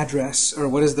is the address, or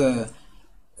what is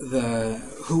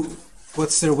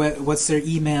what's their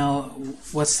email,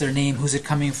 what's their name, who's it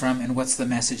coming from, and what's the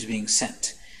message being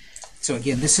sent. So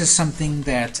again, this is something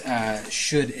that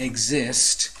should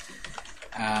exist.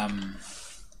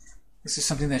 This is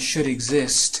something that should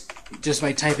exist. Just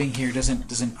by typing here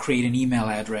doesn't create an email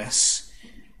address.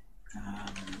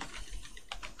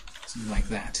 Something like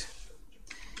that.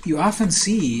 You often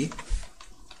see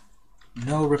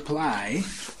no reply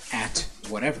at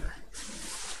whatever.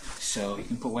 So you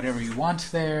can put whatever you want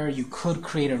there. You could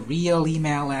create a real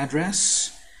email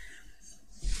address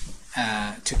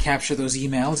to capture those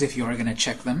emails if you are going to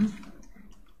check them.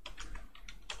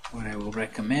 What I will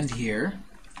recommend here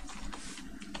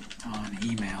on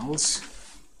emails,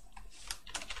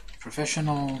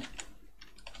 professional,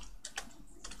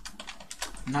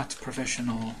 not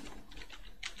professional,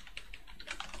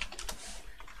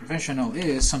 Professional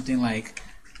is something like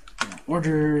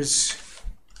orders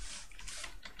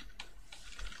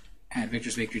at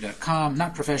victorsbakery.com.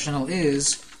 Not professional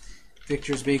is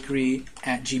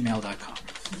victorsbakery@gmail.com.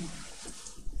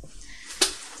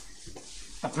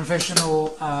 A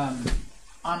professional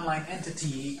online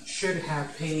entity should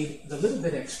have paid the little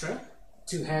bit extra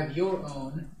to have your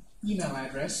own email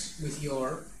address with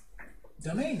your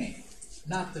domain name.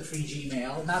 Not the free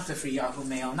Gmail, not the free Yahoo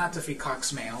Mail, not the free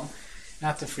Cox Mail,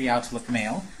 not the free Outlook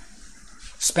Mail.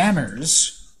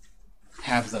 Spammers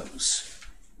have those.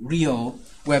 Real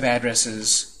web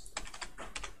addresses,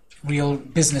 real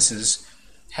businesses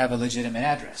have a legitimate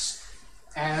address.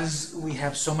 As we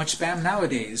have so much spam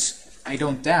nowadays, I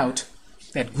don't doubt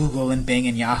that Google and Bing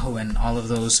and Yahoo and all of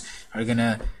those are going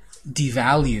to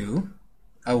devalue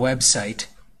a website,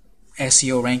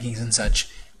 SEO rankings and such,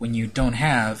 when you don't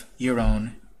have your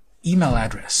own email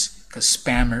address. Because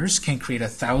spammers can create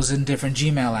 1,000 different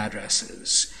Gmail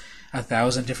addresses,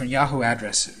 1,000 different Yahoo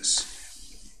addresses.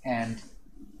 And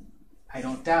I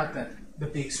don't doubt that the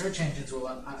big search engines will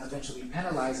eventually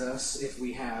penalize us if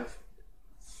we have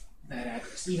that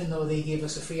address. Even though they gave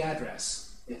us a free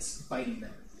address, it's biting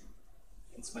them.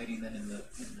 It's biting them in the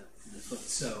foot.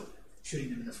 So,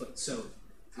 shooting them in the foot. So,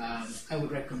 I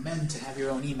would recommend to have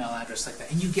your own email address like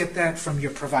that. And you get that from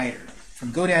your provider,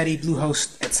 from GoDaddy,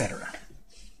 Bluehost, etc.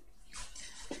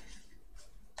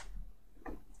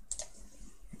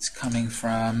 It's coming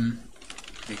from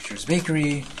Victor's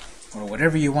Bakery, or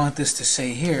whatever you want this to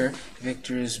say here,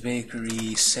 Victor's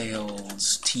Bakery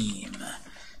Sales Team.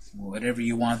 Whatever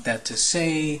you want that to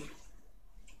say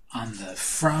on the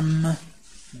from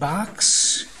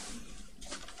box,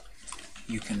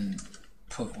 you can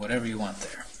put whatever you want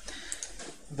there.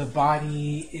 The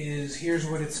body is, here's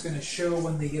what it's going to show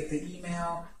when they get the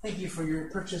email. Thank you for your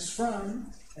purchase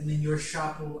from, and then your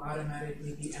shop will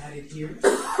automatically be added here.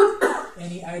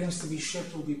 Any items to be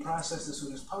shipped will be processed as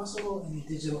soon as possible. Any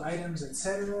digital items,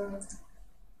 etc.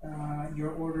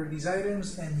 You'll order these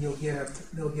items, and they'll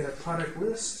get a product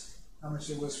list, how much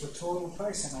it was for total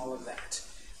price, and all of that.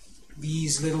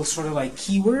 These little sort of like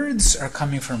keywords are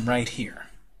coming from right here.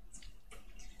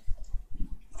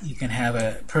 You can have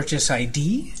a purchase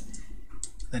ID,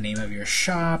 the name of your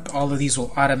shop. All of these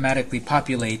will automatically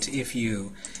populate if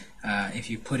you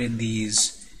put in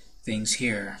these things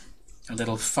here. A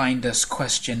little find us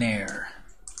questionnaire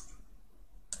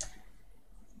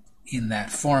in that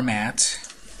format.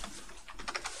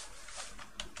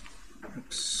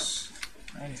 Oops.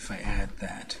 Right, if I add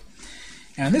that.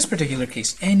 Now in this particular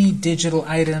case, any digital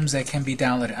items that can be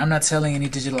downloaded. I'm not selling any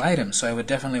digital items, so I would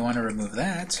definitely want to remove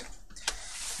that.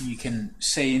 You can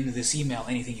say into this email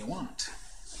anything you want.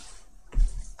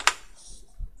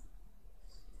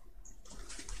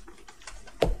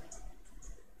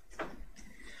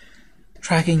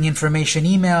 Tracking information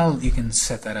email, you can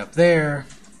set that up there.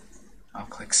 I'll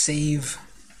click Save.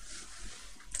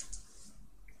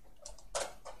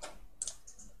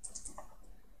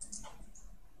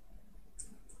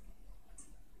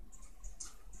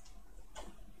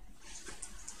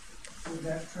 Would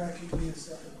that tracking be a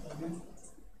separate plugin?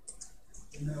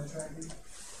 Email tracking?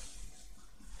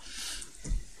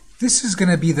 This is going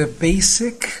to be the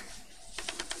basic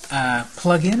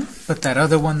plugin, but that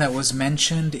other one that was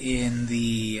mentioned in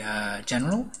the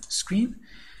general screen,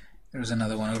 there was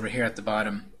another one over here at the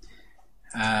bottom.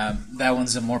 That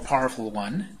one's a more powerful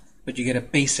one, but you get a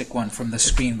basic one from the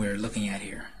screen we're looking at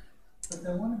here. But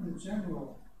the one in the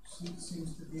general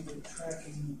seems to be the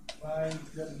tracking by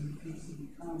WP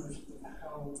e-commerce with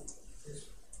how this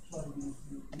plugin is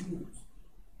being used.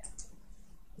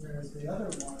 Whereas the other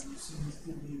one seems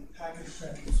to be package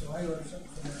tracking. So I order something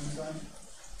from Amazon,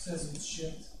 it says it's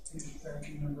shipped, here's your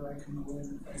tracking number, I can go in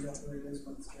and find out where it is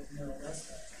when it's getting there, all that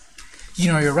stuff.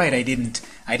 You know, you're right. I didn't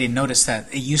notice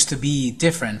that. It used to be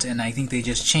different, and I think they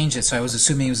just changed it. So I was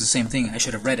assuming it was the same thing. I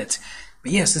should have read it.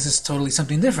 But yes, this is totally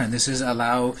something different. This is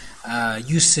allow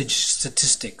usage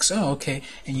statistics. Oh, okay.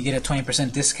 And you get a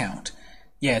 20% discount.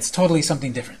 Yeah, it's totally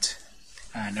something different.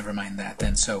 Never mind that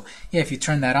then. So yeah, if you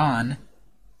turn that on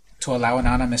to allow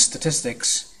anonymous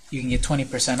statistics, you can get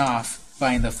 20% off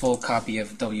buying the full copy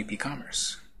of WP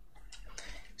Commerce.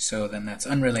 So then that's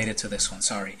unrelated to this one.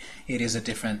 Sorry. It is a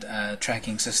different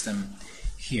tracking system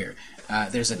here.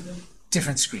 There's a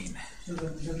different screen. So the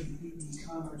WP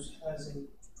e-commerce has a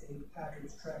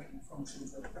package tracking function.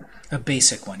 A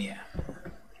basic one, yeah.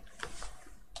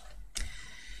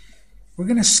 We're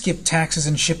going to skip taxes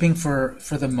and shipping for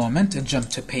the moment and jump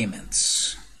to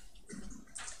payments.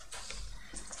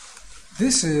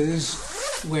 This is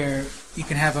where you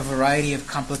can have a variety of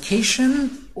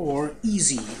complication or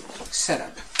easy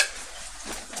setup.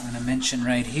 I'm going to mention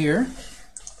right here.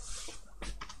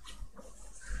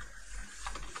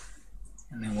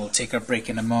 And then we'll take a break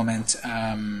in a moment.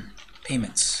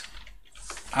 Payments.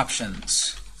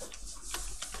 Options.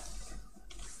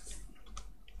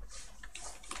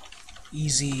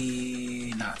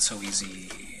 Easy, not so easy.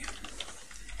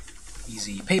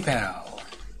 Easy PayPal.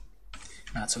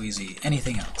 Not so easy.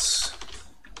 Anything else?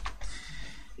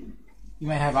 You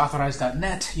may have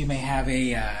Authorize.net. You may have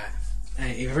a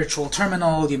virtual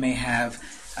terminal. You may have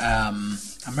a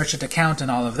merchant account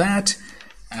and all of that.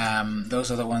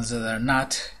 Those are the ones that are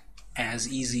not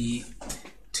as easy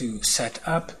to set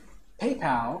up.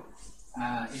 PayPal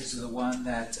is the one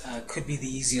that could be the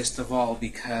easiest of all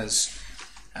because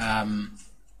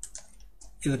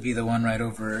it would be the one right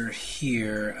over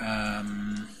here.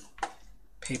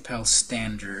 PayPal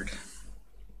Standard.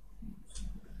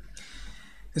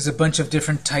 There's a bunch of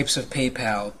different types of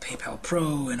PayPal. PayPal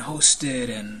Pro and Hosted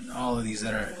and all of these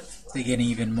that are they're getting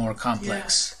even more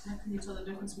complex. Yeah. How can you tell the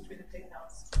difference between the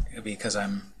PayPals? Because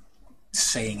I'm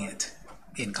saying it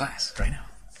in class right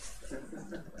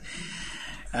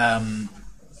now.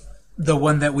 The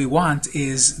one that we want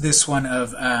is this one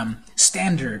of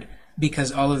Standard,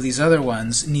 because all of these other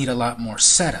ones need a lot more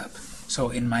setup. So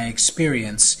in my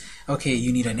experience, okay,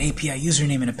 you need an API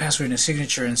username and a password and a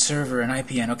signature and server and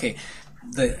IPN. Okay,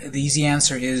 the easy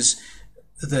answer is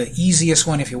the easiest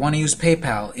one. If you want to use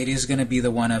PayPal, it is going to be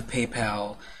the one of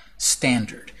PayPal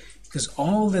Standard. Because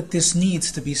all that this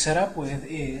needs to be set up with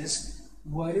is,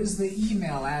 what is the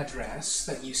email address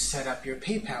that you set up your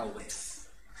PayPal with?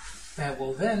 That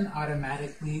will then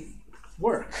automatically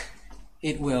work.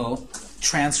 It will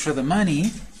transfer the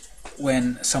money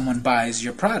when someone buys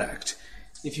your product.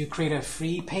 If you create a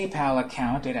free PayPal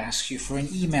account, it asks you for an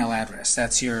email address.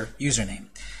 That's your username.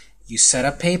 You set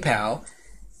up PayPal,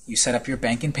 you set up your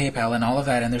bank in PayPal and all of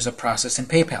that, and there's a process in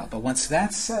PayPal. But once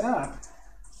that's set up,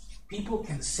 people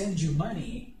can send you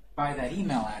money by that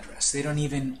email address. You don't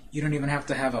even have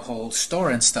to have a whole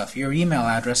store and stuff. Your email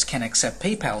address can accept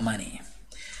PayPal money.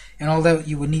 And all that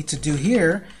you would need to do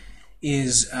here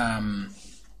is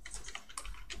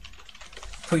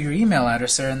put your email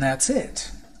address there, and that's it.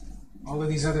 All of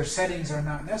these other settings are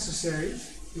not necessary.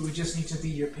 It would just need to be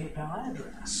your PayPal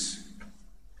address.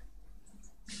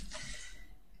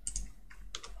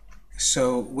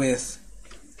 So with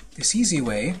this easy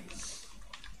way,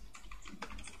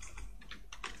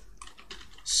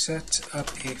 set up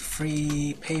a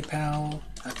free PayPal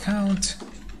account,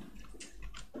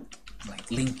 like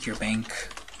link your bank,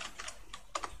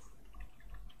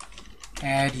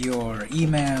 add your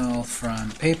email from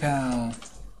PayPal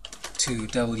to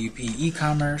WP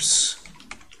e-commerce,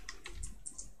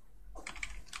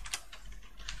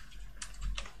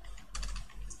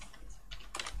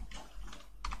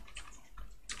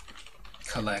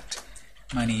 collect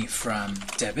money from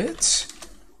debit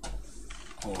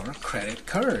or credit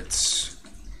cards.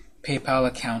 PayPal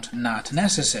account not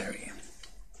necessary.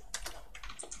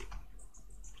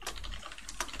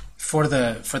 For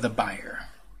the buyer.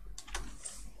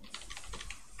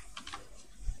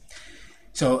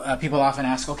 So people often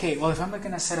ask, okay, well, if I'm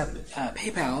going to set up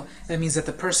PayPal, that means that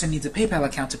the person needs a PayPal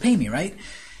account to pay me, right?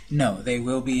 No, they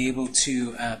will be able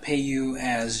to pay you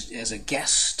as a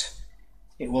guest.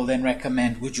 It will then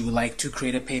recommend, would you like to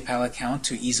create a PayPal account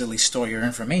to easily store your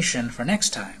information for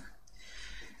next time?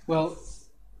 Well,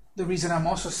 the reason I'm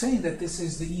also saying that this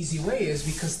is the easy way is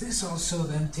because this also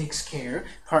then takes care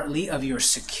partly of your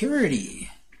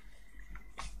security.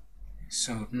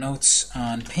 So notes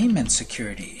on payment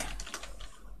security.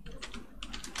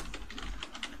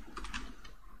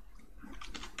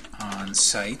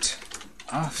 On-site,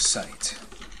 off-site.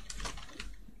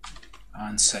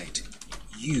 On-site,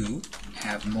 you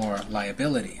have more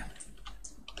liability.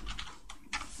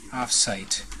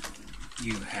 Off-site,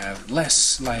 you have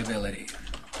less liability.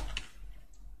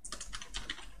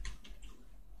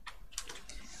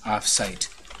 Off-site,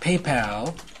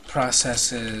 PayPal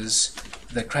processes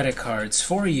the credit cards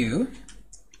for you.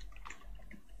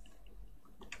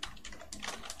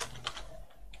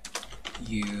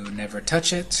 You never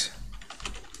touch it,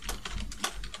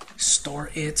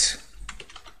 store it,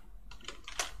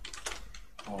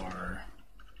 or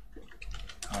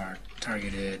are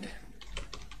targeted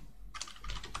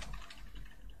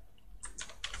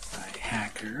by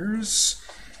hackers.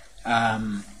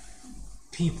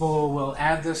 People will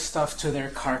add this stuff to their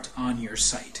cart on your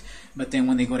site, but then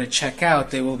when they go to check out,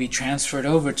 they will be transferred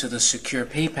over to the secure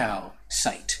PayPal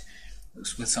site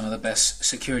with some of the best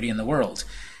security in the world.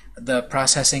 The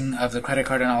processing of the credit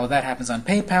card and all of that happens on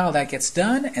PayPal. That gets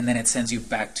done, and then it sends you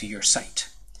back to your site.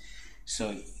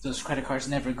 So those credit cards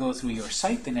never go through your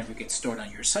site. They never get stored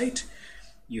on your site.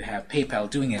 you have PayPal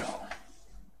doing it all.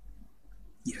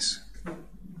 Yes.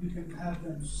 You can have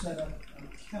them set up an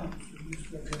account, so you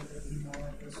just get their email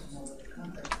address and all their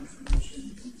contact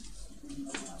information.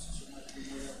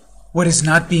 What is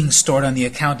not being stored on the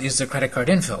account is the credit card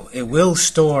info. It will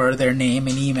store their name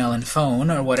and email and phone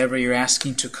or whatever you're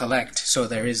asking to collect, so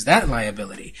there is that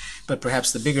liability. But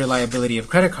perhaps the bigger liability of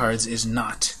credit cards is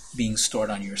not being stored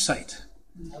on your site.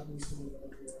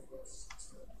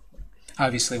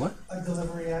 Obviously what? A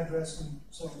delivery address and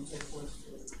so on and so forth.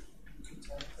 So you can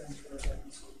transfer that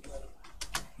and so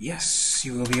forth. Yes,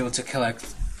 you will be able to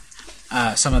collect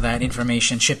some of that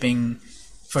information, shipping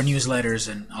for newsletters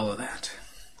and all of that.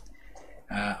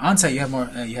 On-site, you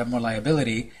have more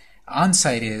liability.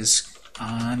 On-site is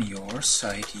on your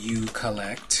site you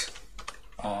collect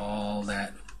all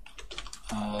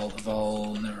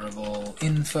vulnerable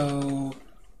info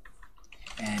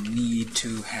and need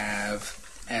to have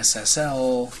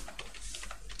SSL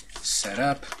set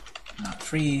up, not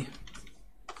free,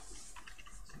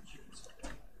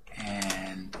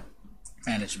 and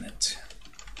management.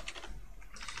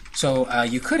 So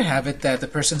you could have it that the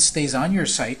person stays on your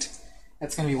site.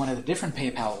 That's going to be one of the different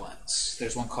PayPal ones.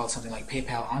 There's one called something like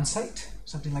PayPal OnSite,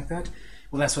 something like that.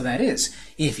 Well, that's what that is.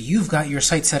 If you've got your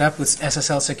site set up with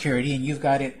SSL security and you've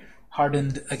got it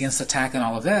hardened against attack and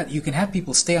all of that, you can have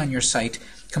people stay on your site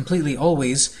completely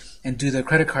always and do their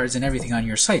credit cards and everything on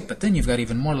your site. But then you've got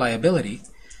even more liability.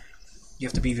 You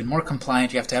have to be even more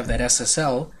compliant. You have to have that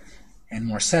SSL and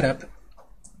more setup.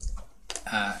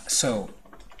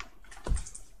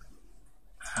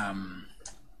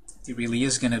 It really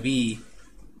is going to be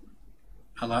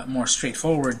a lot more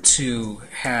straightforward to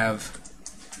have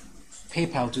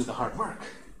PayPal do the hard work.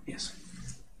 Yes?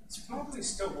 It's probably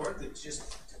still worth it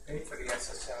just to pay for the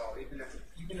SSL, even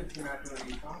if you're not doing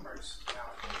e-commerce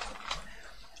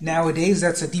Nowadays,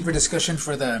 that's a deeper discussion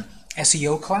for the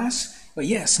SEO class. But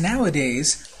yes,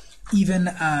 nowadays, even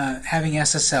having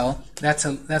SSL,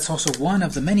 that's also one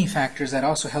of the many factors that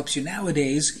also helps you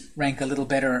nowadays rank a little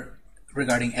better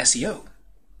regarding SEO.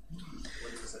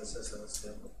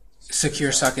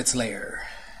 Secure Sockets Layer.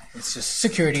 It's just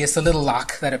security. It's the little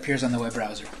lock that appears on the web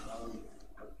browser.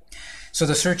 So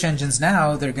the search engines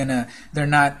now, they're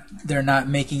not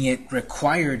making it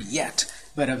required yet,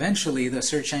 but eventually the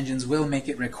search engines will make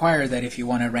it required that if you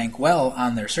want to rank well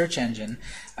on their search engine,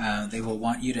 they will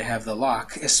want you to have the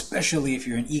lock, especially if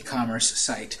you're an e-commerce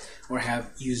site or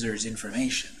have users'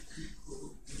 information.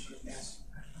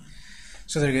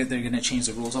 So they're going to change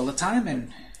the rules all the time,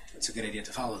 and it's a good idea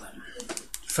to follow them.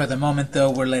 For the moment, though,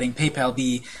 we're letting PayPal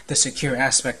be the secure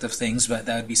aspect of things, but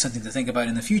that would be something to think about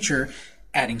in the future,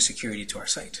 adding security to our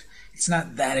site. It's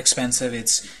not that expensive.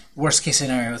 It's worst case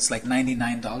scenario, it's like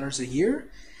 $99 a year,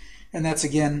 and that's,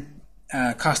 again,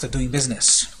 cost of doing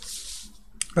business.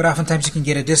 But oftentimes you can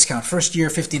get a discount. First year,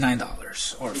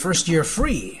 $59, or first year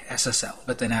free SSL,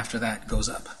 but then after that goes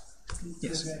up.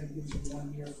 Yes?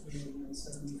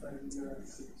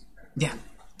 Yeah.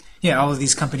 Yeah, all of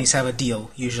these companies have a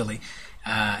deal, usually.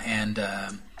 And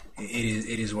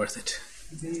it is worth it.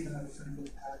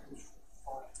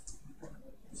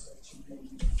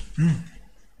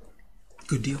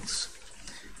 Good deals.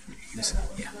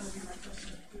 Yeah.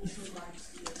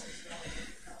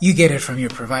 You get it from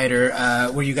your provider.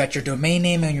 Where you got your domain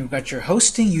name and you got your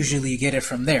hosting, usually you get it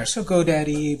from there. So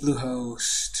GoDaddy,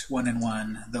 Bluehost,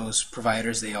 1&1, those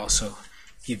providers, they also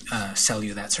sell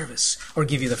you that service or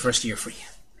give you the first year free.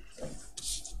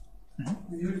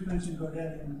 You already mentioned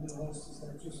GoDaddy and Bluehost. Is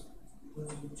that just those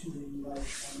are the two that you like?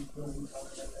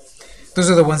 Those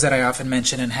are the ones that I often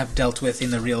mention and have dealt with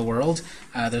in the real world.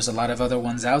 There's a lot of other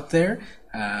ones out there,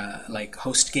 like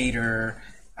HostGator.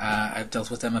 I've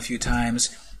dealt with them a few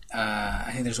times.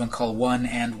 I think there's one called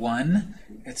 1&1.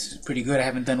 It's pretty good. I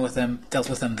haven't dealt with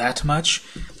them that much,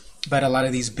 but a lot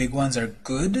of these big ones are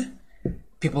good.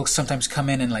 People sometimes come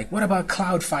in and like, what about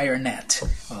Cloudflare.net?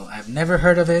 Well, I've never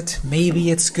heard of it. Maybe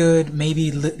it's good.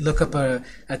 Maybe look up a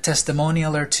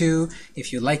testimonial or two.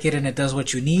 If you like it and it does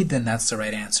what you need, then that's the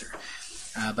right answer.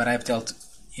 But I've dealt,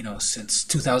 since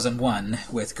 2001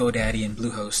 with GoDaddy and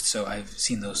Bluehost, so I've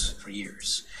seen those for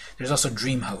years. There's also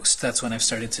DreamHost. That's one I've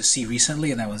started to see recently,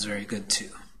 and that one's very good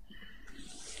too.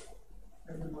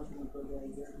 I've been working with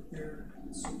GoDaddy. Their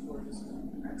support is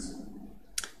excellent.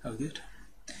 Oh, good.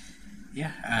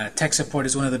 Yeah, tech support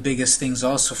is one of the biggest things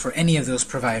also for any of those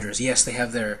providers. Yes, they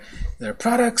have their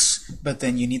products, but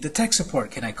then you need the tech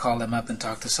support. Can I call them up and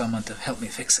talk to someone to help me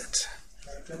fix it?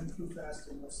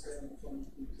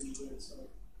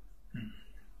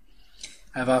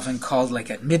 I've often called like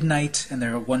at midnight, and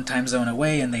they're one time zone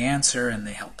away, and they answer and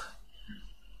they help.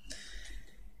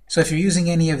 So if you're using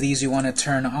any of these, you want to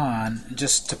turn on,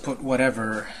 just to put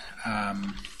whatever.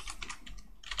 I'm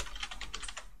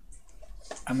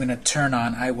going to turn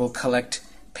on, I will collect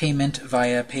payment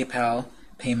via PayPal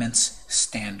Payments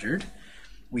Standard.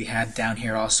 We had down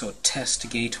here also Test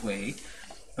Gateway,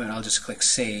 but I'll just click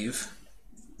Save.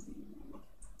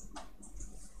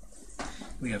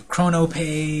 We have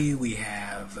ChronoPay, we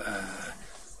have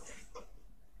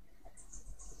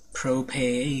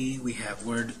ProPay, we have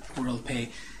WorldPay.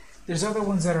 There's other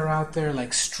ones that are out there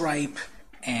like Stripe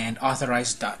and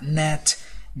Authorize.net.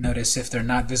 Notice if they're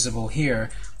not visible here,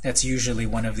 that's usually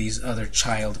one of these other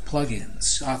child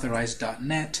plugins.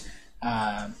 Authorize.net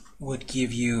would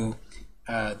give you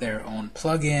their own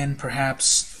plugin,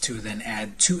 perhaps, to then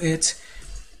add to it.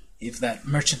 If that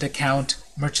merchant account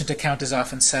is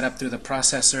often set up through the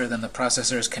processor, then the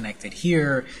processor is connected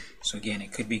here. So again,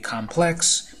 it could be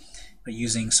complex, but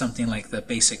using something like the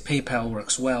basic PayPal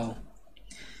works well.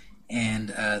 And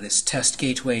this Test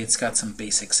Gateway, it's got some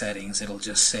basic settings. It'll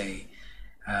just say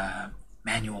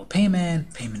manual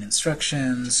payment, payment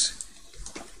instructions.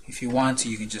 If you want to,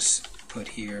 you can just put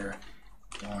here,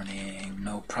 warning,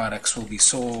 no products will be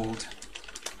sold.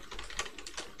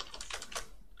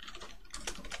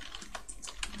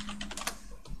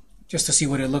 Just to see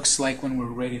what it looks like when we're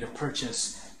ready to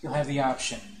purchase, you'll have the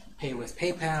option, pay with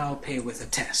PayPal, pay with a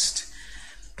test.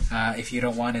 If you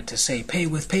don't want it to say pay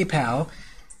with PayPal,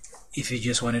 if you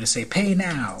just wanted to say pay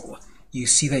now, you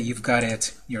see that you've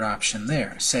got your option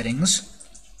there. Settings.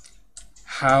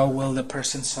 How will the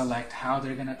person select how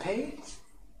they're going to pay?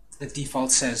 The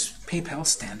default says PayPal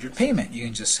standard payment. You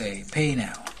can just say pay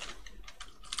now.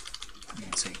 You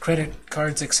can say credit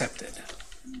cards accepted.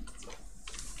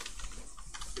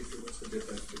 What's the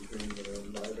difference between the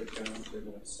live account and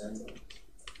a sandbox?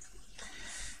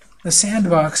 The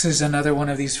sandbox is another one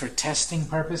of these for testing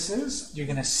purposes. You're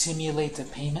going to simulate the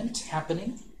payment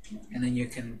happening, and then you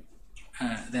can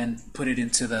then put it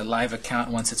into the live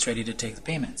account once it's ready to take the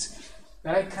payments.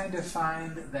 But I kind of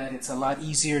find that it's a lot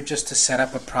easier just to set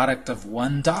up a product of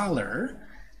 $1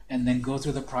 and then go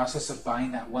through the process of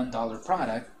buying that $1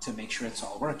 product to make sure it's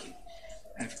all working.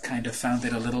 I've kind of found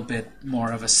it a little bit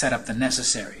more of a setup than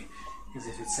necessary. Because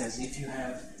if it says if you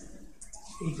have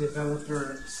a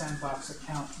developer sandbox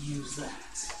account, use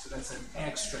that. So that's an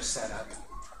extra setup.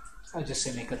 I'll just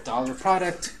say make a $1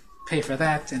 product, pay for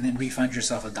that, and then refund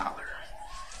yourself $1.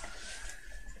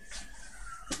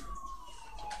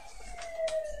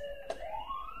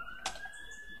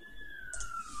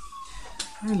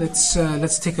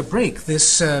 Let's take a break.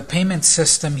 This payment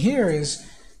system here is,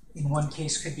 in one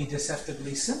case, could be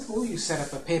deceptively simple. You set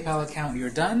up a PayPal account,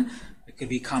 you're done. It could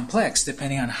be complex,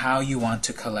 depending on how you want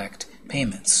to collect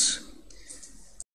payments.